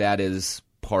I think that is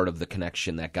part of the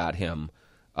connection that got him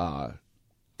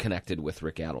connected with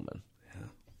Rick Adelman. Yeah.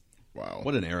 Wow.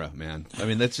 What an era, man. I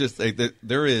mean, that's just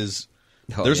there's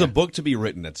a book to be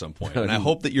written at some point, and I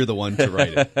hope that you're the one to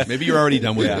write it. Maybe you're already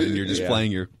done with it, and you're just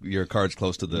playing your cards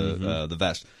close to the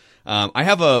vest. I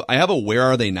have a Where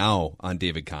Are They Now on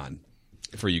David Kahn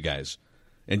for you guys.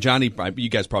 And Johnny, you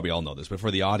guys probably all know this, but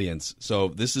for the audience, so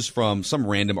this is from some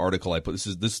random article I put.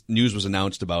 This news was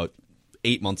announced about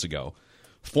 8 months ago.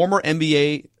 Former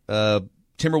NBA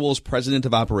Timberwolves president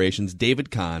of operations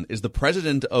David Kahn is the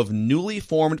president of newly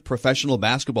formed professional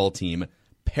basketball team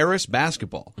Paris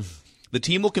Basketball. The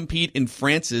team will compete in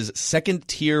France's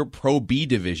second-tier Pro B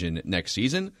division next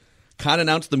season. Kahn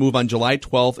announced the move on July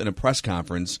 12th in a press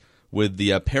conference with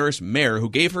the Paris mayor, who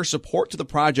gave her support to the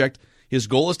project. His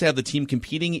goal is to have the team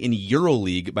competing in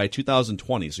EuroLeague by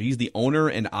 2020. So he's the owner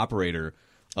and operator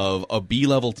of a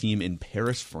B-level team in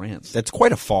Paris, France. That's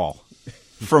quite a fall.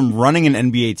 From running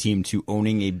an NBA team to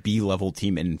owning a B-level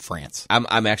team in France.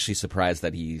 I'm actually surprised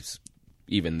that he's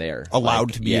even there.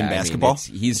 Allowed to be in basketball?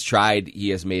 I mean, he's tried.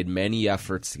 He has made many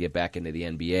efforts to get back into the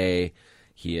NBA.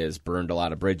 He has burned a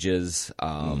lot of bridges.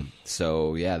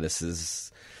 So,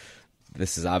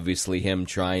 this is obviously him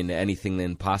trying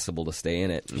anything possible to stay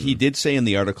in it. He did say in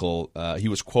the article, he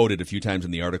was quoted a few times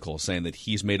in the article saying that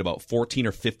he's made about 14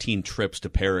 or 15 trips to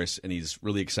Paris, and he's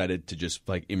really excited to just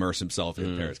immerse himself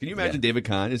in Paris. Can you imagine David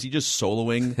Kahn? Is he just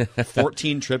soloing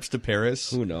 14 trips to Paris?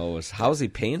 Who knows? How's he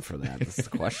paying for that? That's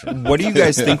the question. What do you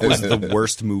guys think was the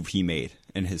worst move he made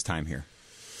in his time here?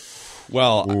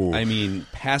 Well, I mean,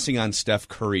 passing on Steph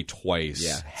Curry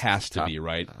twice has to be,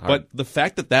 right? But the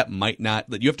fact that might not,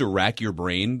 that you have to rack your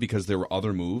brain because there were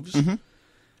other moves,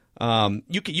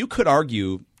 you could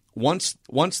argue once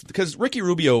because Ricky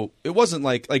Rubio, it wasn't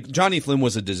like Johnny Flynn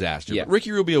was a disaster. Yeah. But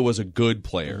Ricky Rubio was a good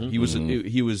player. He was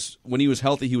when he was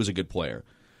healthy, he was a good player.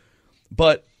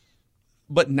 But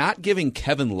not giving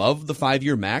Kevin Love the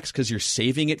 5-year max because you're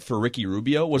saving it for Ricky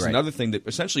Rubio was another thing that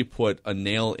essentially put a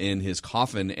nail in his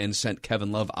coffin and sent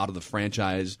Kevin Love out of the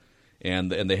franchise,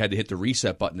 and they had to hit the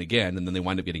reset button again, and then they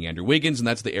wind up getting Andrew Wiggins, and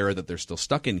that's the era that they're still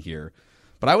stuck in here.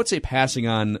 But I would say passing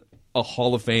on a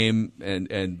Hall of Fame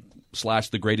and /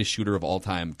 the greatest shooter of all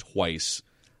time twice,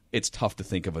 it's tough to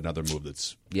think of another move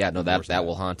that's that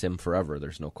will haunt him forever.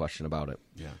 There's no question about it.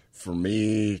 Yeah, for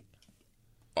me.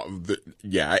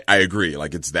 I agree.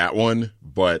 It's that one,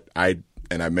 but I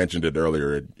mentioned it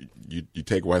earlier. You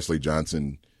take Wesley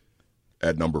Johnson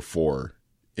at number 4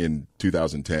 in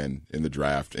 2010 in the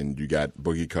draft, and you got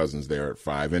Boogie Cousins there at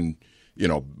 5. And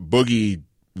Boogie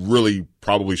really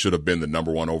probably should have been the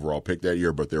number 1 overall pick that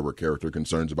year, but there were character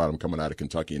concerns about him coming out of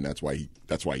Kentucky, and that's why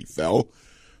he fell.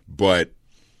 But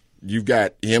you've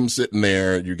got him sitting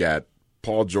there. You got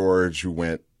Paul George, who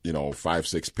went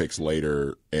 5-6 picks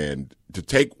later, and to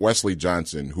take Wesley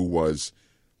Johnson, who was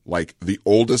the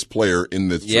oldest player in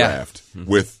this draft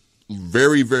with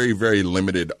very, very, very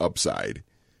limited upside,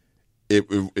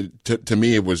 to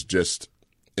me it was just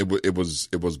it was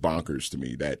bonkers to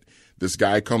me that this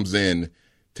guy comes in,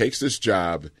 takes this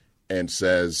job, and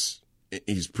says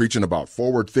he's preaching about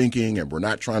forward thinking, and we're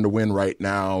not trying to win right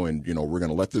now, and we're going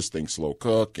to let this thing slow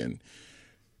cook, and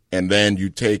then you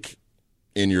take.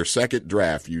 In your second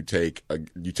draft, you take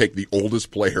the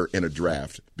oldest player in a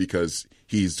draft because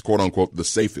he's quote unquote the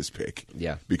safest pick.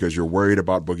 Yeah. Because you're worried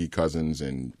about Boogie Cousins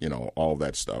and all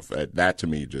that stuff. That to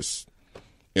me just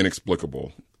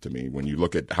inexplicable to me when you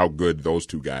look at how good those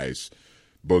two guys,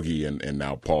 Boogie and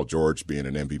now Paul George being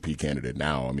an MVP candidate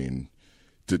now. I mean,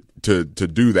 to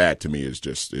do that to me is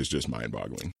just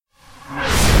mind-boggling.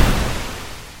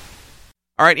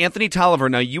 All right, Anthony Tolliver,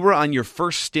 now you were on your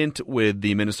first stint with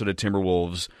the Minnesota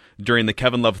Timberwolves during the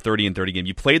Kevin Love 30-30 game.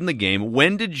 You played in the game.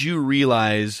 When did you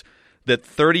realize that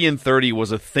 30-30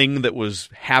 was a thing that was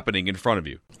happening in front of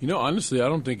you? Honestly, I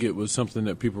don't think it was something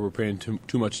that people were paying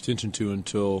too much attention to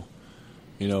until,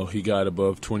 he got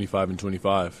above 25 and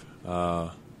 25.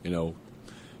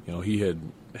 He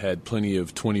had plenty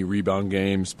of 20 rebound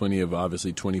games, plenty of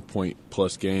obviously 20-point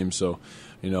plus games. So,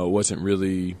 it wasn't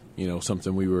really,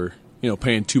 something we were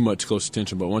paying too much close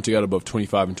attention. But once he got above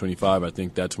 25 and 25, I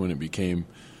think that's when it became,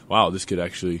 wow,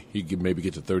 he could maybe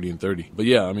get to 30 and 30. But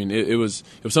yeah, I mean, it was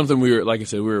something we were, like I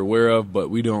said, we were aware of, but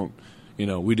we don't. I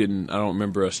don't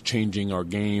remember us changing our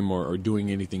game or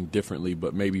doing anything differently,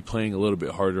 but maybe playing a little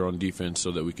bit harder on defense so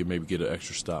that we could maybe get an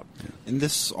extra stop. And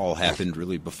this all happened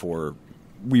really before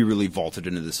we really vaulted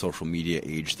into the social media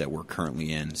age that we're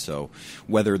currently in. So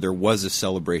whether there was a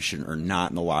celebration or not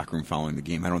in the locker room following the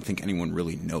game, I don't think anyone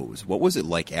really knows. What was it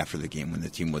like after the game when the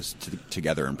team was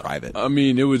together in private? I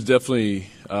mean, it was definitely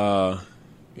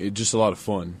just a lot of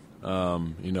fun. I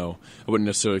wouldn't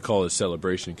necessarily call it a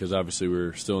celebration because obviously we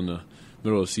were still in the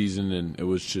middle of the season, and it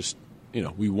was just,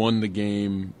 we won the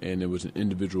game, and it was an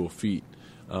individual feat.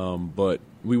 But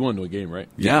we won the game, right?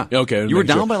 Yeah. Okay. You were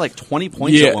down by like 20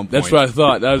 points at one point. That's what I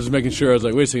thought. I was making sure. I was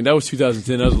like, wait a second, that was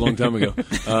 2010. That was a long time ago.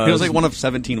 It was like one of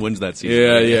 17 wins that season.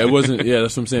 Yeah. It wasn't. Yeah,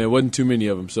 that's what I'm saying. It wasn't too many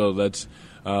of them. So that's.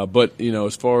 But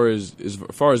as far as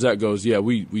that goes, yeah,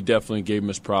 we definitely gave him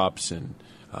his props and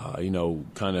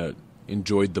kind of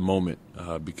enjoyed the moment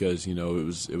because it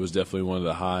was definitely one of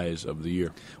the highs of the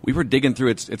year. We were digging through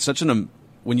it. It's such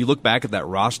when you look back at that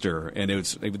roster, and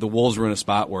the Wolves were in a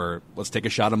spot where let's take a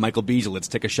shot on Michael Beasley, let's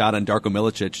take a shot on Darko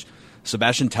Milicic.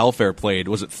 Sebastian Telfair played,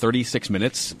 was it 36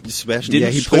 minutes? Sebastian,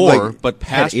 didn't he score, but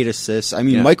had 8 assists. I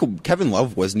mean, Kevin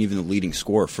Love wasn't even the leading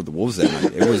scorer for the Wolves that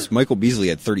night. It was Michael Beasley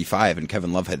had 35 and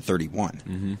Kevin Love had 31.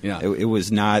 Mm-hmm. Yeah, it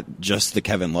was not just the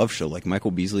Kevin Love show. Like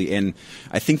Michael Beasley, and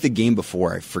I think the game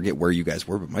before, I forget where you guys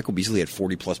were, but Michael Beasley had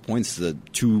 40-plus points the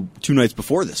two nights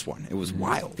before this one. It was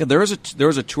wild. Yeah, there was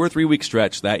a 2 or 3 week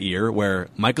stretch that year where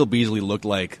Michael Beasley looked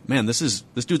like, man, this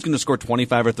dude's going to score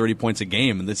 25 or 30 points a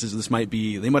game, and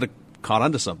they might have caught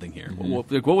onto something here.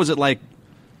 Mm-hmm. What was it like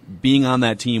being on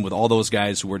that team with all those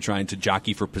guys who were trying to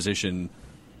jockey for position,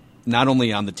 not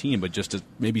only on the team, but just to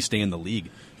maybe stay in the league?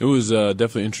 It was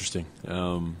definitely interesting.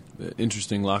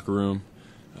 Interesting locker room.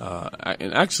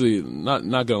 And actually, not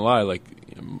going to lie, like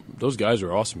those guys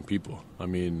are awesome people. I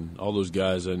mean, all those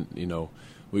guys, and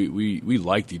we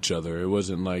liked each other. It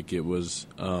wasn't like it was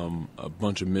a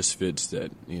bunch of misfits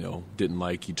that didn't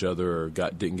like each other or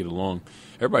didn't get along.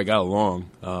 Everybody got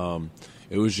along.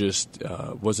 It was just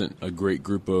wasn't a great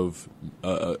group of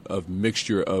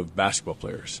mixture of basketball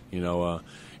players. A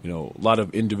lot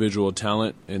of individual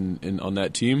talent in on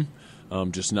that team,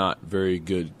 just not very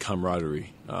good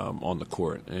camaraderie on the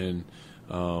court, and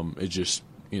it just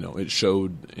it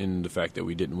showed in the fact that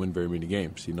we didn't win very many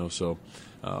games. So.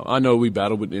 I know we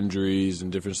battled with injuries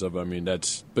and different stuff. I mean,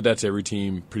 that's every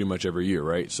team pretty much every year,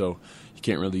 right? So you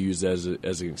can't really use that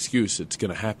as an excuse. It's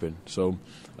going to happen. So,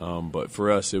 but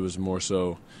for us, it was more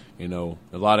so, a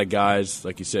lot of guys,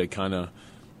 like you said, kind of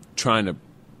trying to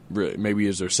maybe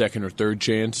as their second or third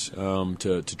chance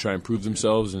to try and prove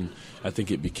themselves, and I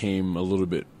think it became a little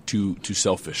bit too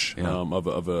selfish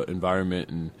of an environment,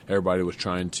 and everybody was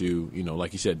trying to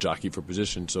like you said, jockey for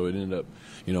position, so it ended up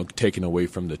taking away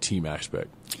from the team aspect.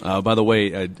 By the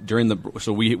way,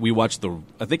 we watched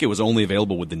I think it was only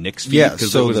available with the Knicks feed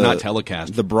because it was not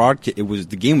telecast.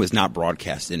 The game was not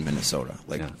broadcast in Minnesota.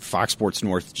 Fox Sports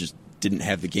North just didn't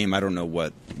have the game. I don't know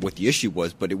what the issue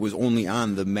was, but it was only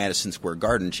on the Madison Square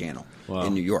Garden channel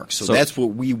in New York. So that's what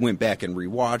we went back and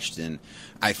rewatched, and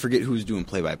I forget who was doing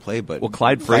play-by-play, but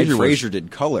Clyde Frazier did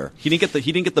color. He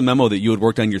didn't get the memo that you had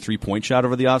worked on your 3-point shot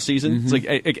over the offseason. Mm-hmm. It's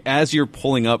like as you're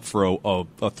pulling up for a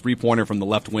 3-pointer from the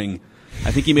left wing, I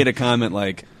think he made a comment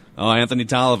like, "Oh, Anthony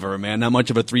Tolliver, man, not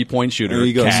much of a 3-point shooter." There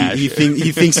you go. He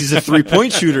thinks he's a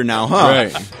 3-point shooter now, huh?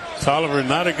 Right. Tolliver,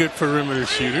 not a good perimeter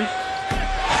shooter. On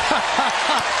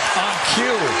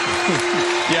cue.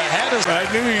 I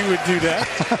knew he would do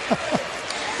that.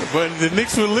 But the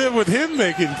Knicks would live with him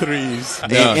making threes.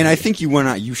 And I think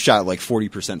you shot like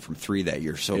 40% from 3 that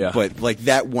year. So, but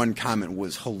that one comment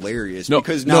was hilarious.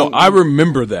 I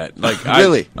remember that.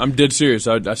 Really? I'm dead serious.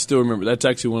 I still remember. That's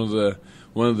actually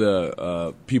one of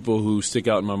the people who stick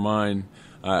out in my mind.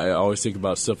 I always think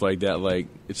about stuff like that. Like,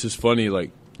 it's just funny.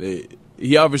 Like,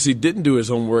 he obviously didn't do his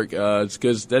homework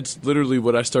because that's literally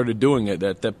what I started doing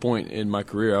at that point in my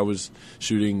career. I was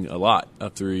shooting a lot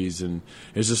of threes, and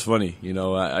it's just funny.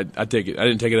 I take it. I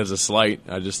didn't take it as a slight.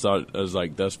 I just thought I was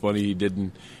like, that's funny. He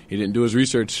didn't do his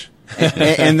research.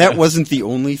 and that wasn't the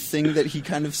only thing that he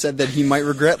kind of said that he might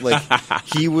regret. Like,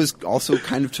 he was also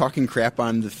kind of talking crap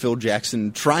on the Phil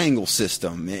Jackson triangle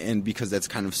system, and because that's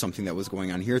kind of something that was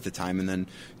going on here at the time. And then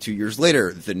 2 years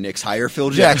later, the Knicks hire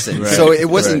Phil Jackson. Right. So it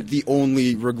wasn't the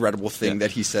only regrettable thing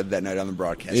that he said that night on the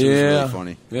broadcast. It was really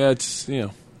funny. Yeah, it's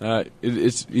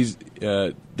There's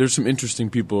some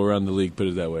interesting people around the league, put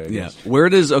it that way, I guess. Where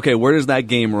does that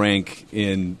game rank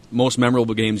in most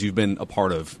memorable games you've been a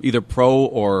part of, either pro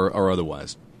or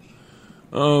otherwise?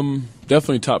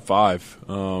 Definitely top 5.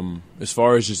 As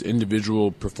far as just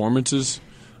individual performances,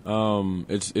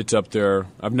 it's up there.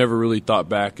 I've never really thought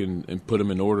back and put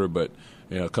them in order, but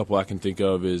a couple I can think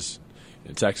of is,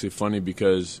 it's actually funny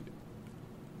because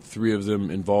 3 of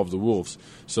them involve the Wolves.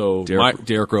 So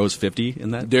Derrick Rose 50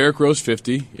 in that? Derrick Rose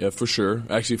 50, yeah, for sure.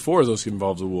 Actually, 4 of those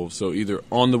involve the Wolves, so either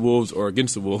on the Wolves or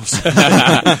against the Wolves.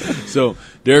 So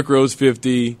Derrick Rose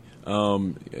 50,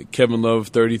 Kevin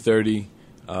Love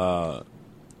 30-30,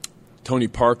 Tony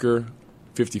Parker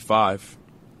 55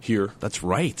 here. That's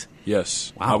right.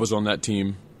 Yes. Wow. I was on that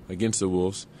team against the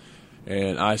Wolves,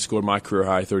 and I scored my career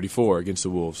high 34 against the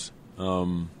Wolves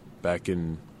back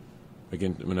in –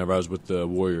 again, whenever I was with the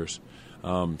Warriors.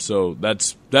 So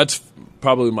that's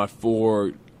probably my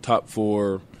top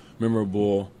 4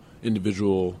 memorable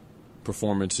individual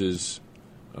performances.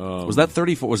 Was that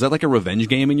 34? Was that like a revenge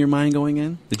game in your mind going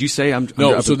in? Did you say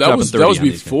No, so that was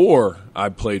before I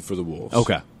played for the Wolves.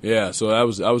 Okay. Yeah, so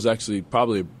that was actually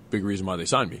probably a big reason why they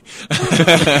signed me.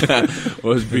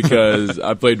 Was because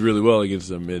I played really well against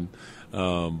them. And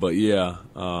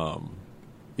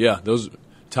those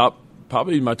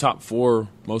probably my top 4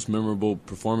 most memorable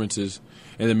performances,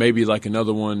 and then maybe like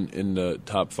another one in the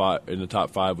top 5. In the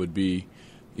top 5 would be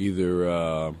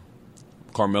either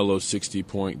Carmelo's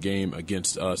 60-point game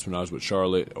against us when I was with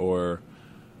Charlotte, or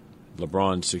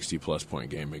LeBron's 60-plus point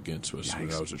game against us when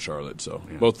I was with Charlotte. So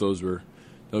both those would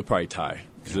probably tie,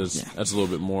 because that's a little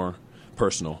bit more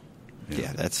personal.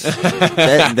 Yeah, that's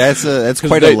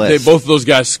quite a list. Both of those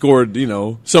guys scored,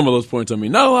 some of those points on me.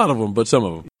 Not a lot of them, but some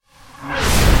of them.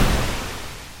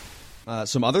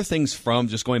 Some other things from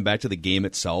just going back to the game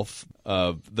itself.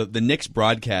 The Knicks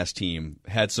broadcast team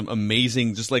had some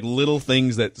amazing, just like little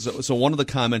things that. So one of the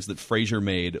comments that Frazier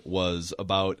made was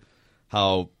about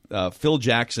how Phil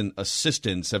Jackson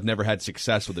assistants have never had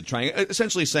success with the triangle.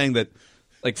 Essentially saying that,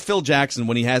 like, Phil Jackson,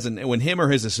 when him or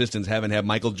his assistants haven't had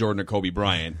Michael Jordan or Kobe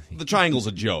Bryant, the triangle's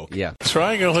a joke. Yeah,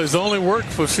 triangle has only worked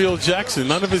for Phil Jackson.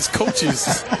 None of his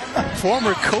coaches,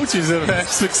 former coaches, have had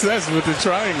success with the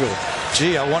triangle.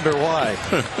 Gee, I wonder why.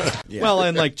 Yeah. Well,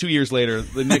 and like 2 years later,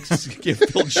 the Knicks give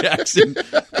Phil Jackson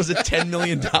 $10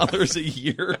 million a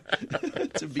year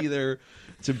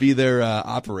to be their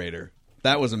operator.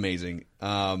 That was amazing.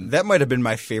 That might have been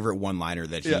my favorite one-liner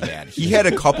that he had. He had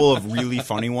a couple of really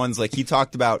funny ones. Like, he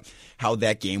talked about how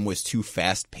that game was too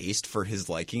fast-paced for his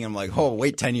liking. I'm like, oh,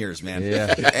 wait 10 years, man.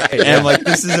 Yeah. And I'm like,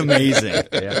 this is amazing.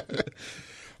 Yeah.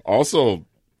 Also,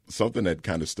 something that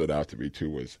kind of stood out to me, too,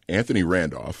 was Anthony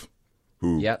Randolph,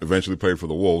 who eventually played for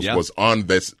the Wolves, was on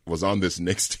this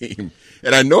Knicks team.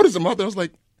 And I noticed him out there. I was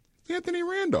like, Anthony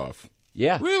Randolph.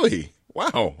 Yeah. Really?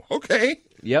 Wow. Okay.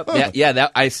 Yep. Huh.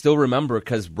 That I still remember,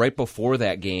 because right before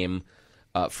that game,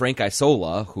 Frank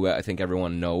Isola, who I think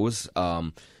everyone knows,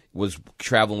 was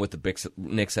traveling with the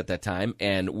Knicks at that time,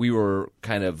 and we were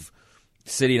kind of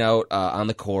sitting out on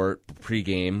the court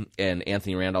pregame, and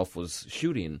Anthony Randolph was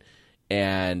shooting,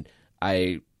 and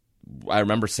I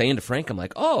remember saying to Frank, I'm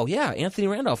like, oh yeah, Anthony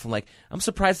Randolph. I'm like, I'm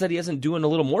surprised that he isn't doing a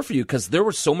little more for you, because there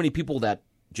were so many people that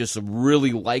just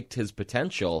really liked his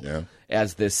potential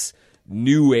as this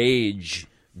new age,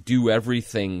 do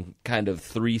everything kind of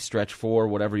 3 stretch 4,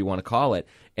 whatever you want to call it.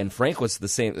 And Frank was the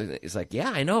same. He's like, yeah,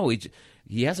 I know.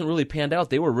 He hasn't really panned out.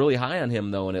 They were really high on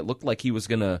him, though, and it looked like he was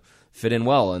going to fit in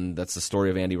well. And that's the story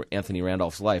of Anthony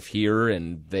Randolph's life here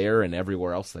and there and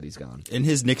everywhere else that he's gone. In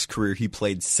his Knicks career, he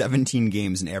played 17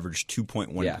 games and averaged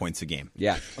 2.1 points a game.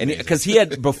 Yeah, and because he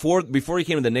had before he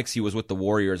came to the Knicks, he was with the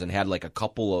Warriors and had like a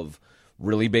couple of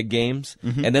really big games.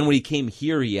 Mm-hmm. And then when he came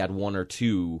here, he had 1 or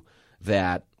 2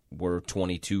 that were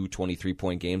 22,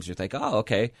 23-point games. You're like, oh,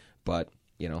 okay. But,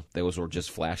 those were just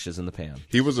flashes in the pan.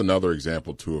 He was another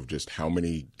example, too, of just how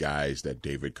many guys that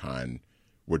David Kahn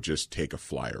would just take a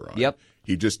flyer on. Yep.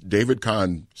 David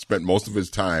Kahn spent most of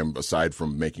his time, aside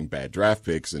from making bad draft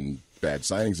picks and bad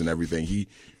signings and everything, he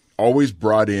always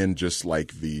brought in just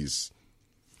like these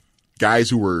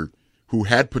guys who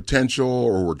had potential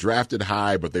or were drafted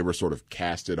high, but they were sort of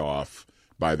casted off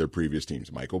by their previous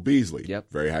teams. Michael Beasley,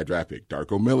 very high draft pick.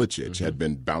 Darko Milicic had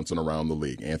been bouncing around the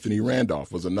league. Anthony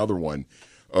Randolph was another one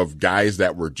of guys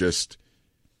that were just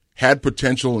had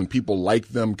potential and people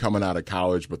liked them coming out of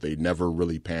college, but they never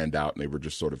really panned out and they were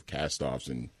just sort of cast-offs.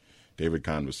 And David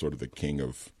Kahn was sort of the king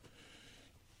of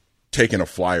taking a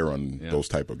flyer on those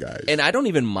type of guys. And I don't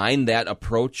even mind that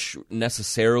approach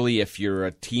necessarily if you're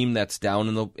a team that's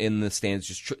down in the stands,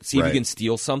 just see if you can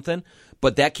steal something.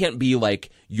 But that can't be like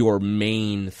your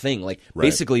main thing. Like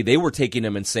basically they were taking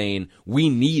him and saying, we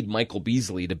need Michael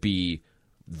Beasley to be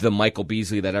the Michael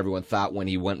Beasley that everyone thought when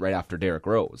he went right after Derrick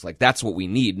Rose. Like, that's what we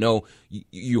need. No,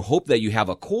 you hope that you have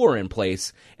a core in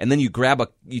place, and then you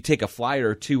take a flyer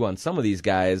or two on some of these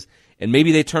guys, and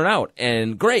maybe they turn out,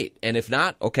 and great. And if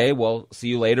not, okay, well, see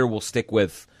you later. We'll stick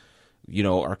with,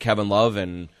 our Kevin Love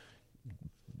and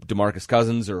DeMarcus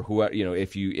Cousins or whoever,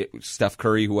 Steph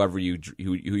Curry, whoever you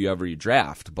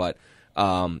draft. But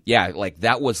like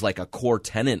that was like a core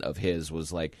tenet of his,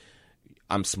 was like,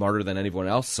 I'm smarter than anyone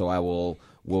else, so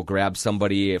we'll grab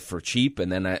somebody for cheap,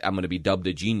 and then I'm going to be dubbed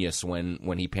a genius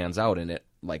when he pans out, and it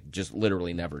like just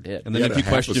literally never did. And then if you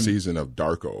question a season of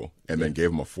Darko, and then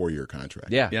gave him a 4-year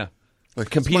contract, like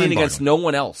competing against no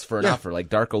one else for an offer. Like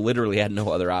Darko literally had no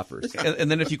other offers. And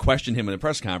then if you question him in a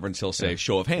press conference, he'll say,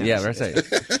 "Show of hands." Yeah,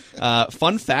 right.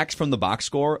 Fun facts from the box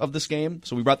score of this game.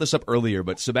 So we brought this up earlier,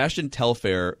 but Sebastian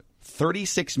Telfair,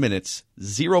 36 minutes,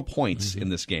 0 points in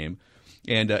this game.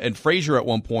 And Frazier at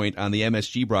one point on the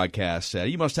MSG broadcast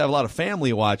said, "You must have a lot of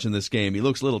family watching this game. He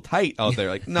looks a little tight out there."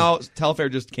 Like, no, Telfair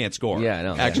just can't score. Yeah, I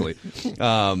know. Actually.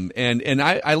 And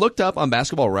I looked up on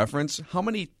Basketball Reference how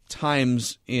many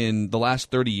times in the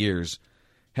last 30 years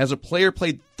has a player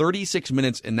played 36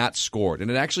 minutes and not scored.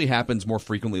 And it actually happens more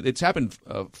frequently. It's happened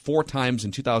 4 times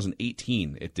in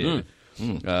 2018. It did.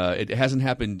 It hasn't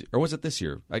happened, or was it this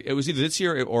year? It was either this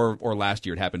year or last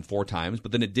year. It happened 4 times,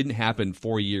 but then it didn't happen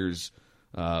 4 years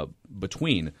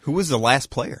between. Who was the last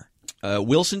player?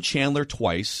 Wilson Chandler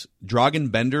twice,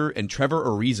 Dragan Bender, and Trevor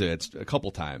Ariza a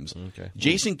couple times. Okay.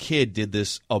 Jason Kidd did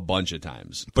this a bunch of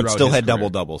times. But still had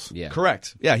double-doubles. Yeah.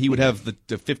 Correct. Yeah, he would have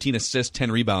the 15 assists,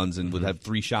 10 rebounds, and would have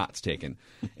 3 shots taken.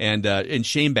 And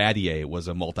Shane Battier was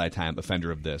a multi-time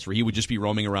offender of this, where he would just be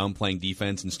roaming around playing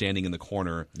defense and standing in the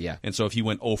corner. Yeah. And so if he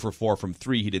went 0 for 4 from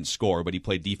 3, he didn't score, but he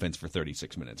played defense for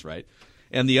 36 minutes, right?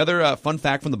 And the other fun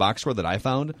fact from the box score that I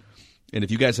found, and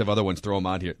if you guys have other ones, throw them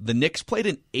out here. The Knicks played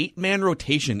an 8-man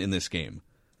rotation in this game.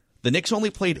 The Knicks only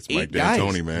played 8 guys. Mike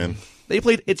D'Antoni, man. They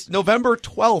played. It's November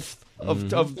 12th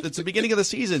of it's the beginning of the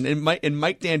season, and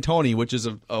Mike D'Antoni, which is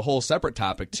a whole separate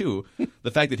topic too.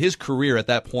 The fact that his career at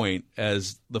that point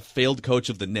as the failed coach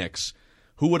of the Knicks,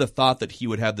 who would have thought that he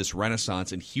would have this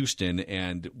renaissance in Houston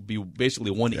and be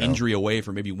basically one injury away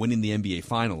from maybe winning the NBA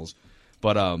Finals?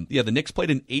 But the Knicks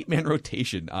played an 8-man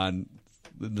rotation on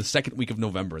the second week of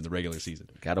November in the regular season.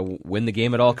 Got to win the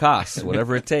game at all costs,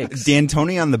 whatever it takes.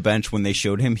 D'Antoni on the bench, when they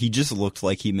showed him, he just looked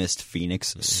like he missed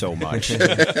Phoenix so much.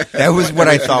 That was what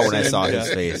I thought when I saw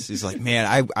his face. He's like,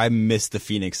 man, I miss the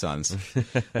Phoenix Suns.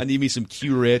 I need me some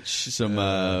Q Rich, some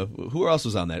who else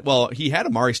was on that? Well, he had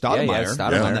Amari Stoudemire.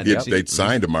 On that they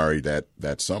signed Amari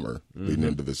that summer leading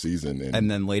into the season. And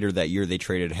then later that year, they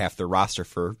traded half their roster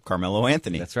for Carmelo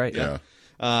Anthony. That's right. Yeah.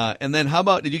 And then how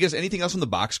about, did you guys, anything else on the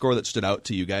box score that stood out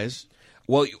to you guys?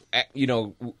 Well,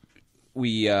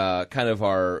 we kind of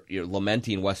are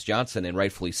lamenting Wes Johnson, and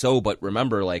rightfully so, but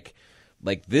remember, like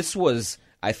this was,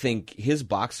 I think, his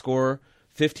box score,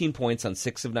 15 points on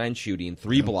 6 of 9 shooting,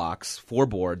 3 blocks, 4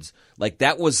 boards. Like,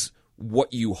 that was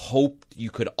what you hoped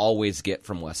you could always get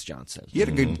from Wes Johnson. He had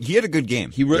a good game.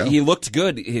 He looked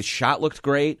good. His shot looked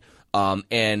great.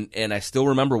 And I still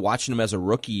remember watching him as a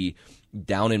rookie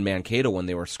down in Mankato when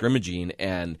they were scrimmaging,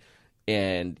 and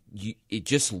it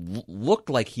just looked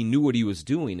like he knew what he was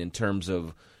doing in terms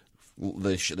of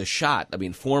the shot. I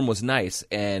mean, form was nice,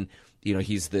 and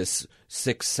he's this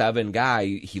 6'7" guy.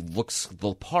 He looks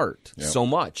the part so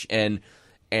much, and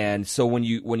so when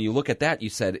you look at that, you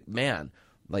said, man,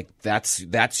 like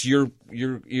that's your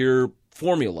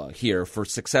formula here for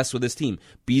success with this team.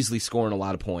 Beasley scoring a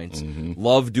lot of points,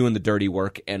 Love doing the dirty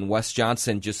work, and Wes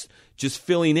Johnson just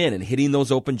filling in and hitting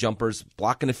those open jumpers,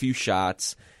 blocking a few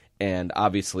shots, and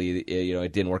obviously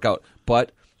it didn't work out,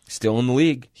 but still in the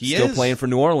league, still playing for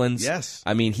New Orleans. Yes,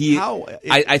 I mean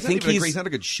I think he's not a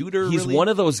good shooter. He's really? One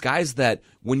of those guys that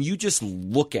when you just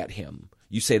look at him,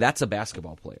 you say that's a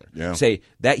basketball player. Yeah. You say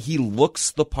that he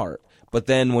looks the part, but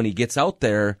then when he gets out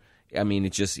there, I mean,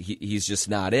 he's just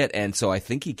not it, and so I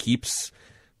think he keeps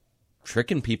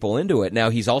tricking people into it. Now,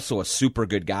 he's also a super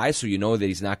good guy, so you know that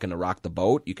he's not going to rock the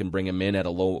boat. You can bring him in at a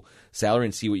low salary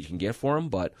and see what you can get for him,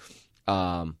 but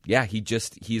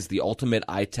he's the ultimate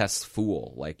eye test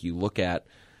fool. Like, you look at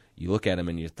him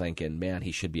and you're thinking, man,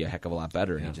 he should be a heck of a lot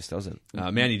better, and he just doesn't.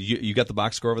 Manny, you got the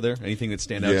box score over there? Anything that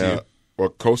stand out to you? Well,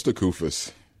 Costa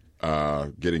Koufos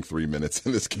getting 3 minutes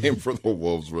in this game for the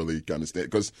Wolves really kind of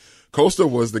stand, because Costa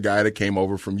was the guy that came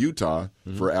over from Utah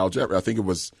for Al Jeffery. I think it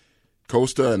was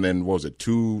Costa, and then what was it,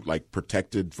 2 like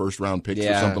protected first round picks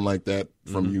or something like that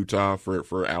from Utah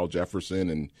for Al Jefferson,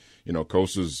 and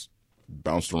Costa's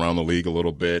bounced around the league a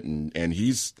little bit, and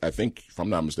he's, I think, if I'm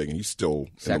not mistaken, he's still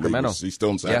Sacramento. He's still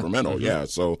in Sacramento,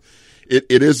 So it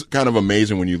is kind of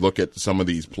amazing when you look at some of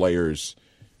these players.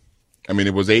 I mean,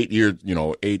 it was 8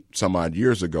 some odd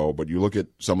years ago, but you look at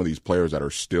some of these players that are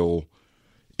still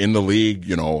in the league,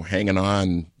 hanging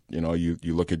on. You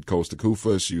look at Costa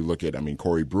Koufos, you look at,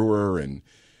 Corey Brewer and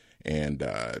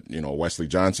Wesley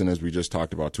Johnson, as we just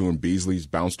talked about too, and Beasley's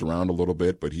bounced around a little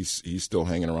bit, but he's still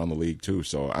hanging around the league too.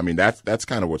 So, that's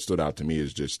kind of what stood out to me,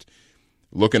 is just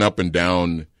looking up and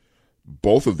down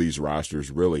both of these rosters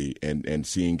really, and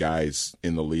seeing guys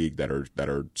in the league that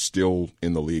are still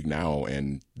in the league now,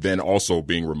 and then also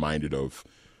being reminded of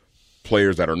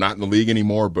players that are not in the league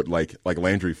anymore, but like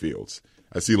Landry Fields.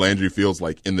 I see Landry Fields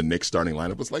like in the Knicks starting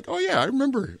lineup. It's like, oh yeah, I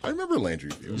remember Landry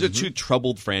Fields. Those are 2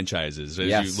 troubled franchises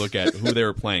as you look at who they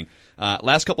were playing.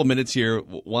 Last couple minutes here,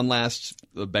 one last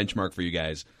benchmark for you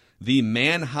guys. The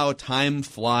how time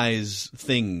flies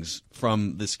things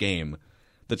from this game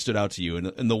that stood out to you,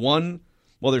 and the one,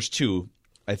 well, there's 2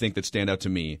 I think that stand out to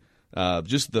me.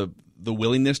 Just the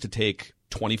willingness to take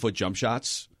 20-foot jump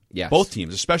shots. Yes. Both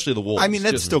teams, especially the Wolves.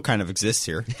 That still kind of exists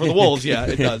here. For the Wolves, yeah,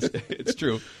 it does. It's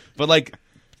true. But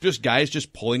just guys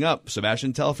just pulling up,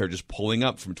 Sebastian Telfair just pulling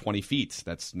up from 20 feet.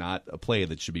 That's not a play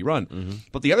that should be run. Mm-hmm.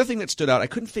 But the other thing that stood out, I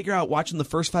couldn't figure out watching the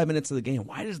first 5 minutes of the game,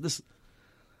 why does this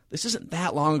isn't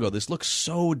that long ago. This looks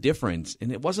so different.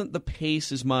 And it wasn't the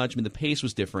pace as much. The pace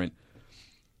was different.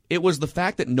 It was the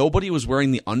fact that nobody was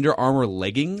wearing the Under Armour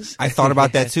leggings. I thought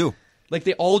about that too. Like,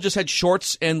 they all just had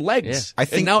shorts and legs. Yeah.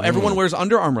 And now everyone wears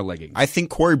Under Armour leggings. I think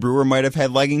Corey Brewer might have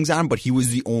had leggings on, but he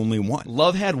was the only one.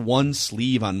 Love had one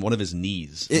sleeve on one of his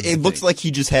knees. It looks like he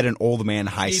just had an old man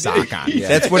high sock on. Yeah.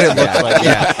 That's what it looked like.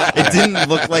 Yeah. It didn't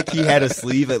look like he had a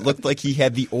sleeve. It looked like he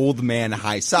had the old man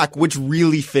high sock, which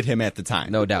really fit him at the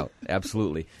time. No doubt.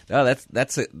 Absolutely. No,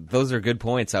 those are good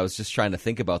points. I was just trying to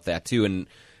think about that too. And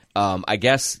I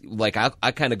guess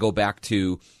I kind of go back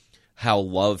to how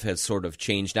Love has sort of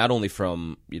changed, not only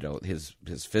from his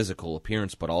physical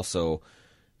appearance, but also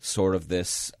sort of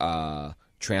this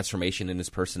transformation in his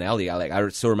personality. I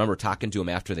still remember talking to him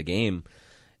after the game,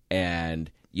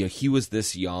 and he was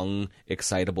this young,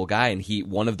 excitable guy. And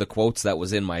one of the quotes that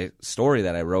was in my story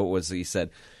that I wrote was, he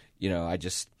said,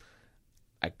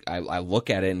 I look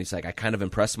at it and he's like, I kind of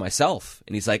impressed myself.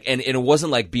 And he's like, and it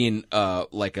wasn't like being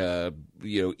like a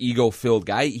ego-filled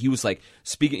guy. He was like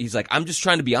speaking. He's like, I'm just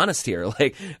trying to be honest here.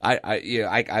 Like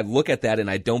I look at that and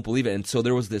I don't believe it. And so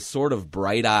there was this sort of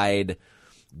bright-eyed,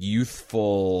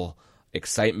 youthful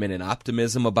excitement and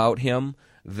optimism about him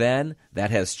then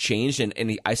that has changed.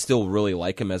 And I still really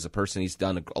like him as a person. He's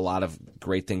done a lot of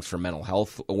great things for mental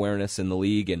health awareness in the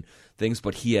league and things,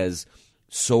 but he has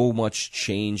so much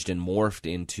changed and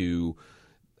morphed into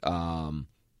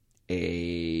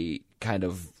a kind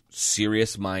of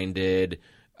serious-minded,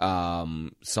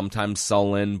 sometimes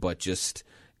sullen, but just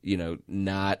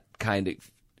not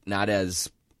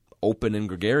as open and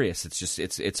gregarious. It's just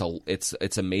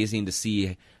it's amazing to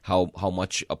see how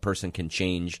much a person can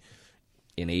change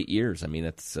in 8 years.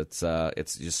 It's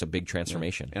just a big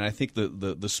transformation. Yeah. And I think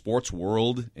the sports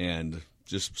world and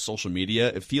just social media,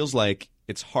 it feels like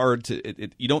it's hard to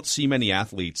you don't see many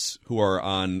athletes who are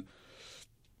on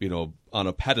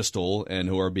a pedestal and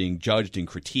who are being judged and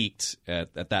critiqued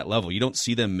at that level. You don't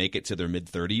see them make it to their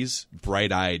mid-30s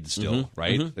bright-eyed still,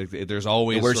 right? Mm-hmm. There's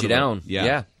always it wears you down.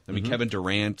 Yeah. Kevin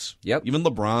Durant, even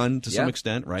LeBron to some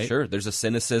extent, right? Sure. There's a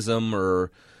cynicism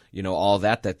or all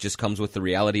that just comes with the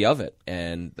reality of it.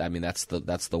 And that's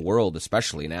the world,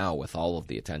 especially now with all of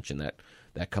the attention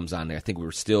that comes on there. I think we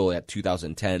were still at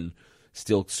 2010,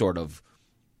 still sort of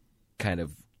kind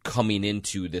of coming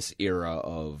into this era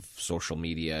of social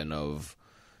media and of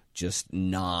just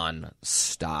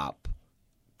non-stop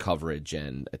coverage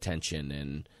and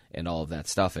attention and all of that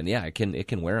stuff. And yeah, it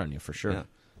can wear on you for sure. Yeah.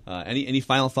 Any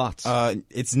final thoughts?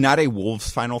 It's not a Wolves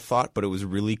final thought, but it was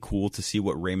really cool to see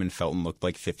what Raymond Felton looked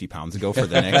like 50 pounds ago for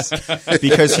the Knicks,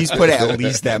 because he's put at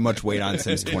least that much weight on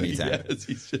since 2010.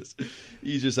 Yes,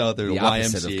 he's just out there. The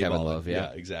opposite YMCA of Kevin Love.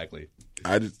 Yeah, exactly.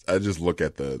 I just look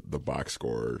at the box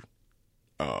score,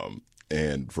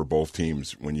 and for both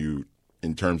teams,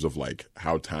 in terms of like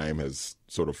how time has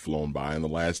sort of flown by in the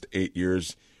last 8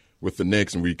 years. With the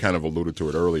Knicks, and we kind of alluded to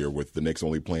it earlier, with the Knicks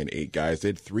only playing 8 guys, they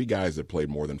had 3 guys that played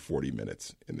more than 40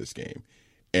 minutes in this game.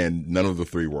 and none of the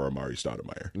three were Amari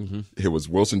Stoudemire. Mm-hmm. It was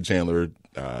Wilson Chandler,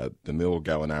 Danilo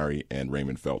Gallinari, and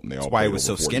Raymond Felton. They all That's why he was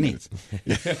so skinny.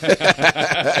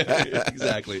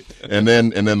 Exactly. And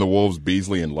then the Wolves,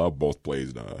 Beasley and Love both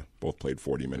played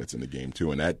 40 minutes in the game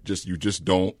too, and that you just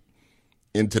don't.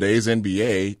 In today's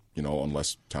NBA,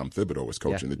 unless Tom Thibodeau was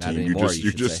coaching the team, you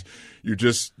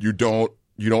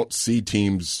don't see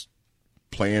teams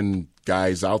playing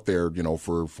guys out there,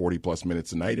 for 40 plus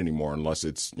minutes a night anymore, unless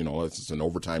it's an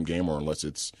overtime game or unless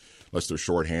they're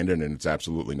shorthanded and it's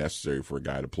absolutely necessary for a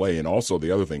guy to play. And also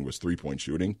the other thing was 3-point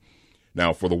shooting.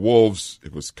 Now for the Wolves,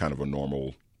 it was kind of a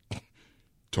normal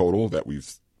total that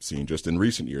we've seen just in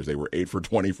recent years. They were 8 for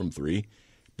 20 from 3,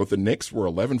 but the Knicks were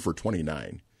 11 for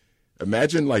 29.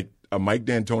 Imagine like a Mike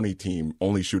D'Antoni team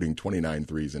only shooting 29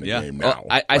 threes in a game now.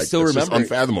 I still remember. It's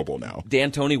unfathomable now.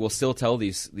 D'Antoni will still tell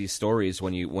these stories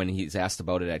when he's asked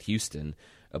about it at Houston,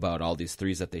 about all these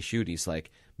threes that they shoot. He's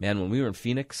like, man, when we were in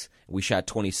Phoenix, we shot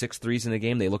 26 threes in a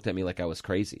game. They looked at me like I was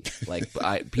crazy. Like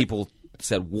people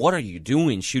said, what are you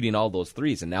doing shooting all those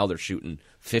threes? And now they're shooting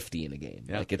 50 in a game.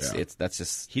 Yeah. Like that's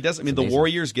just he does. I mean, the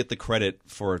Warriors get the credit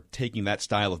for taking that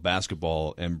style of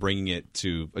basketball and bringing it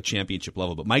to a championship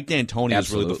level. But Mike D'Antoni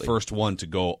is really the first one to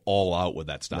go all out with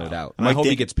that style. No doubt. And I hope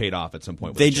he gets paid off at some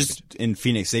point. In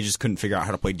Phoenix, they just couldn't figure out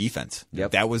how to play defense.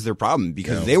 Yep. That was their problem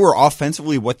because they were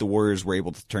offensively what the Warriors were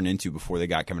able to turn into before they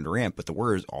got Kevin Durant. But the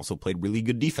Warriors also played really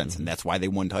good defense, and that's why they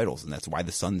won titles, and that's why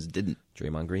the Suns didn't.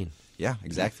 Draymond Green. Yeah,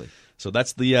 exactly. So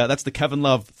that's the Kevin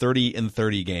Love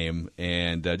 30-30 game,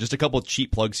 and just a couple of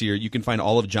cheap plugs here. You can find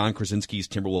all of Jon Krawczynski's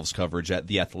Timberwolves coverage at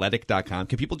theathletic.com.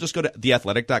 Can people just go to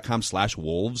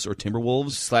theathletic.com/wolves or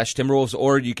Timberwolves?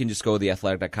 Or you can just go to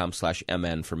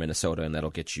theathletic.com/MN for Minnesota, and that'll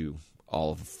get you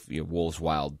all of Wolves,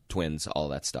 Wild, Twins, all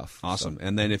that stuff. Awesome. So.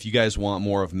 And then if you guys want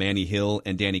more of Manny Hill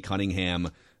and Danny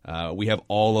Cunningham, we have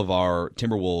all of our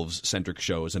Timberwolves-centric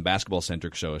shows and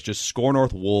basketball-centric shows. Just Score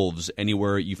North Wolves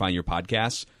anywhere you find your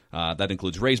podcasts. That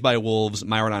includes Raised by Wolves,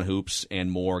 Myron on Hoops, and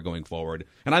more going forward.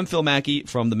 And I'm Phil Mackey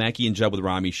from the Mackey and Judd with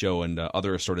Rami show and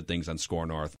other assorted things on Score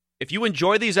North. If you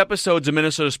enjoy these episodes of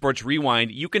Minnesota Sports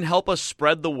Rewind, you can help us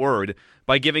spread the word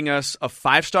by giving us a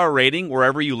 5-star rating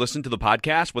wherever you listen to the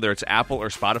podcast, whether it's Apple or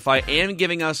Spotify, and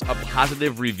giving us a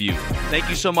positive review. Thank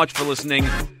you so much for listening.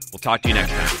 We'll talk to you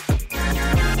next time.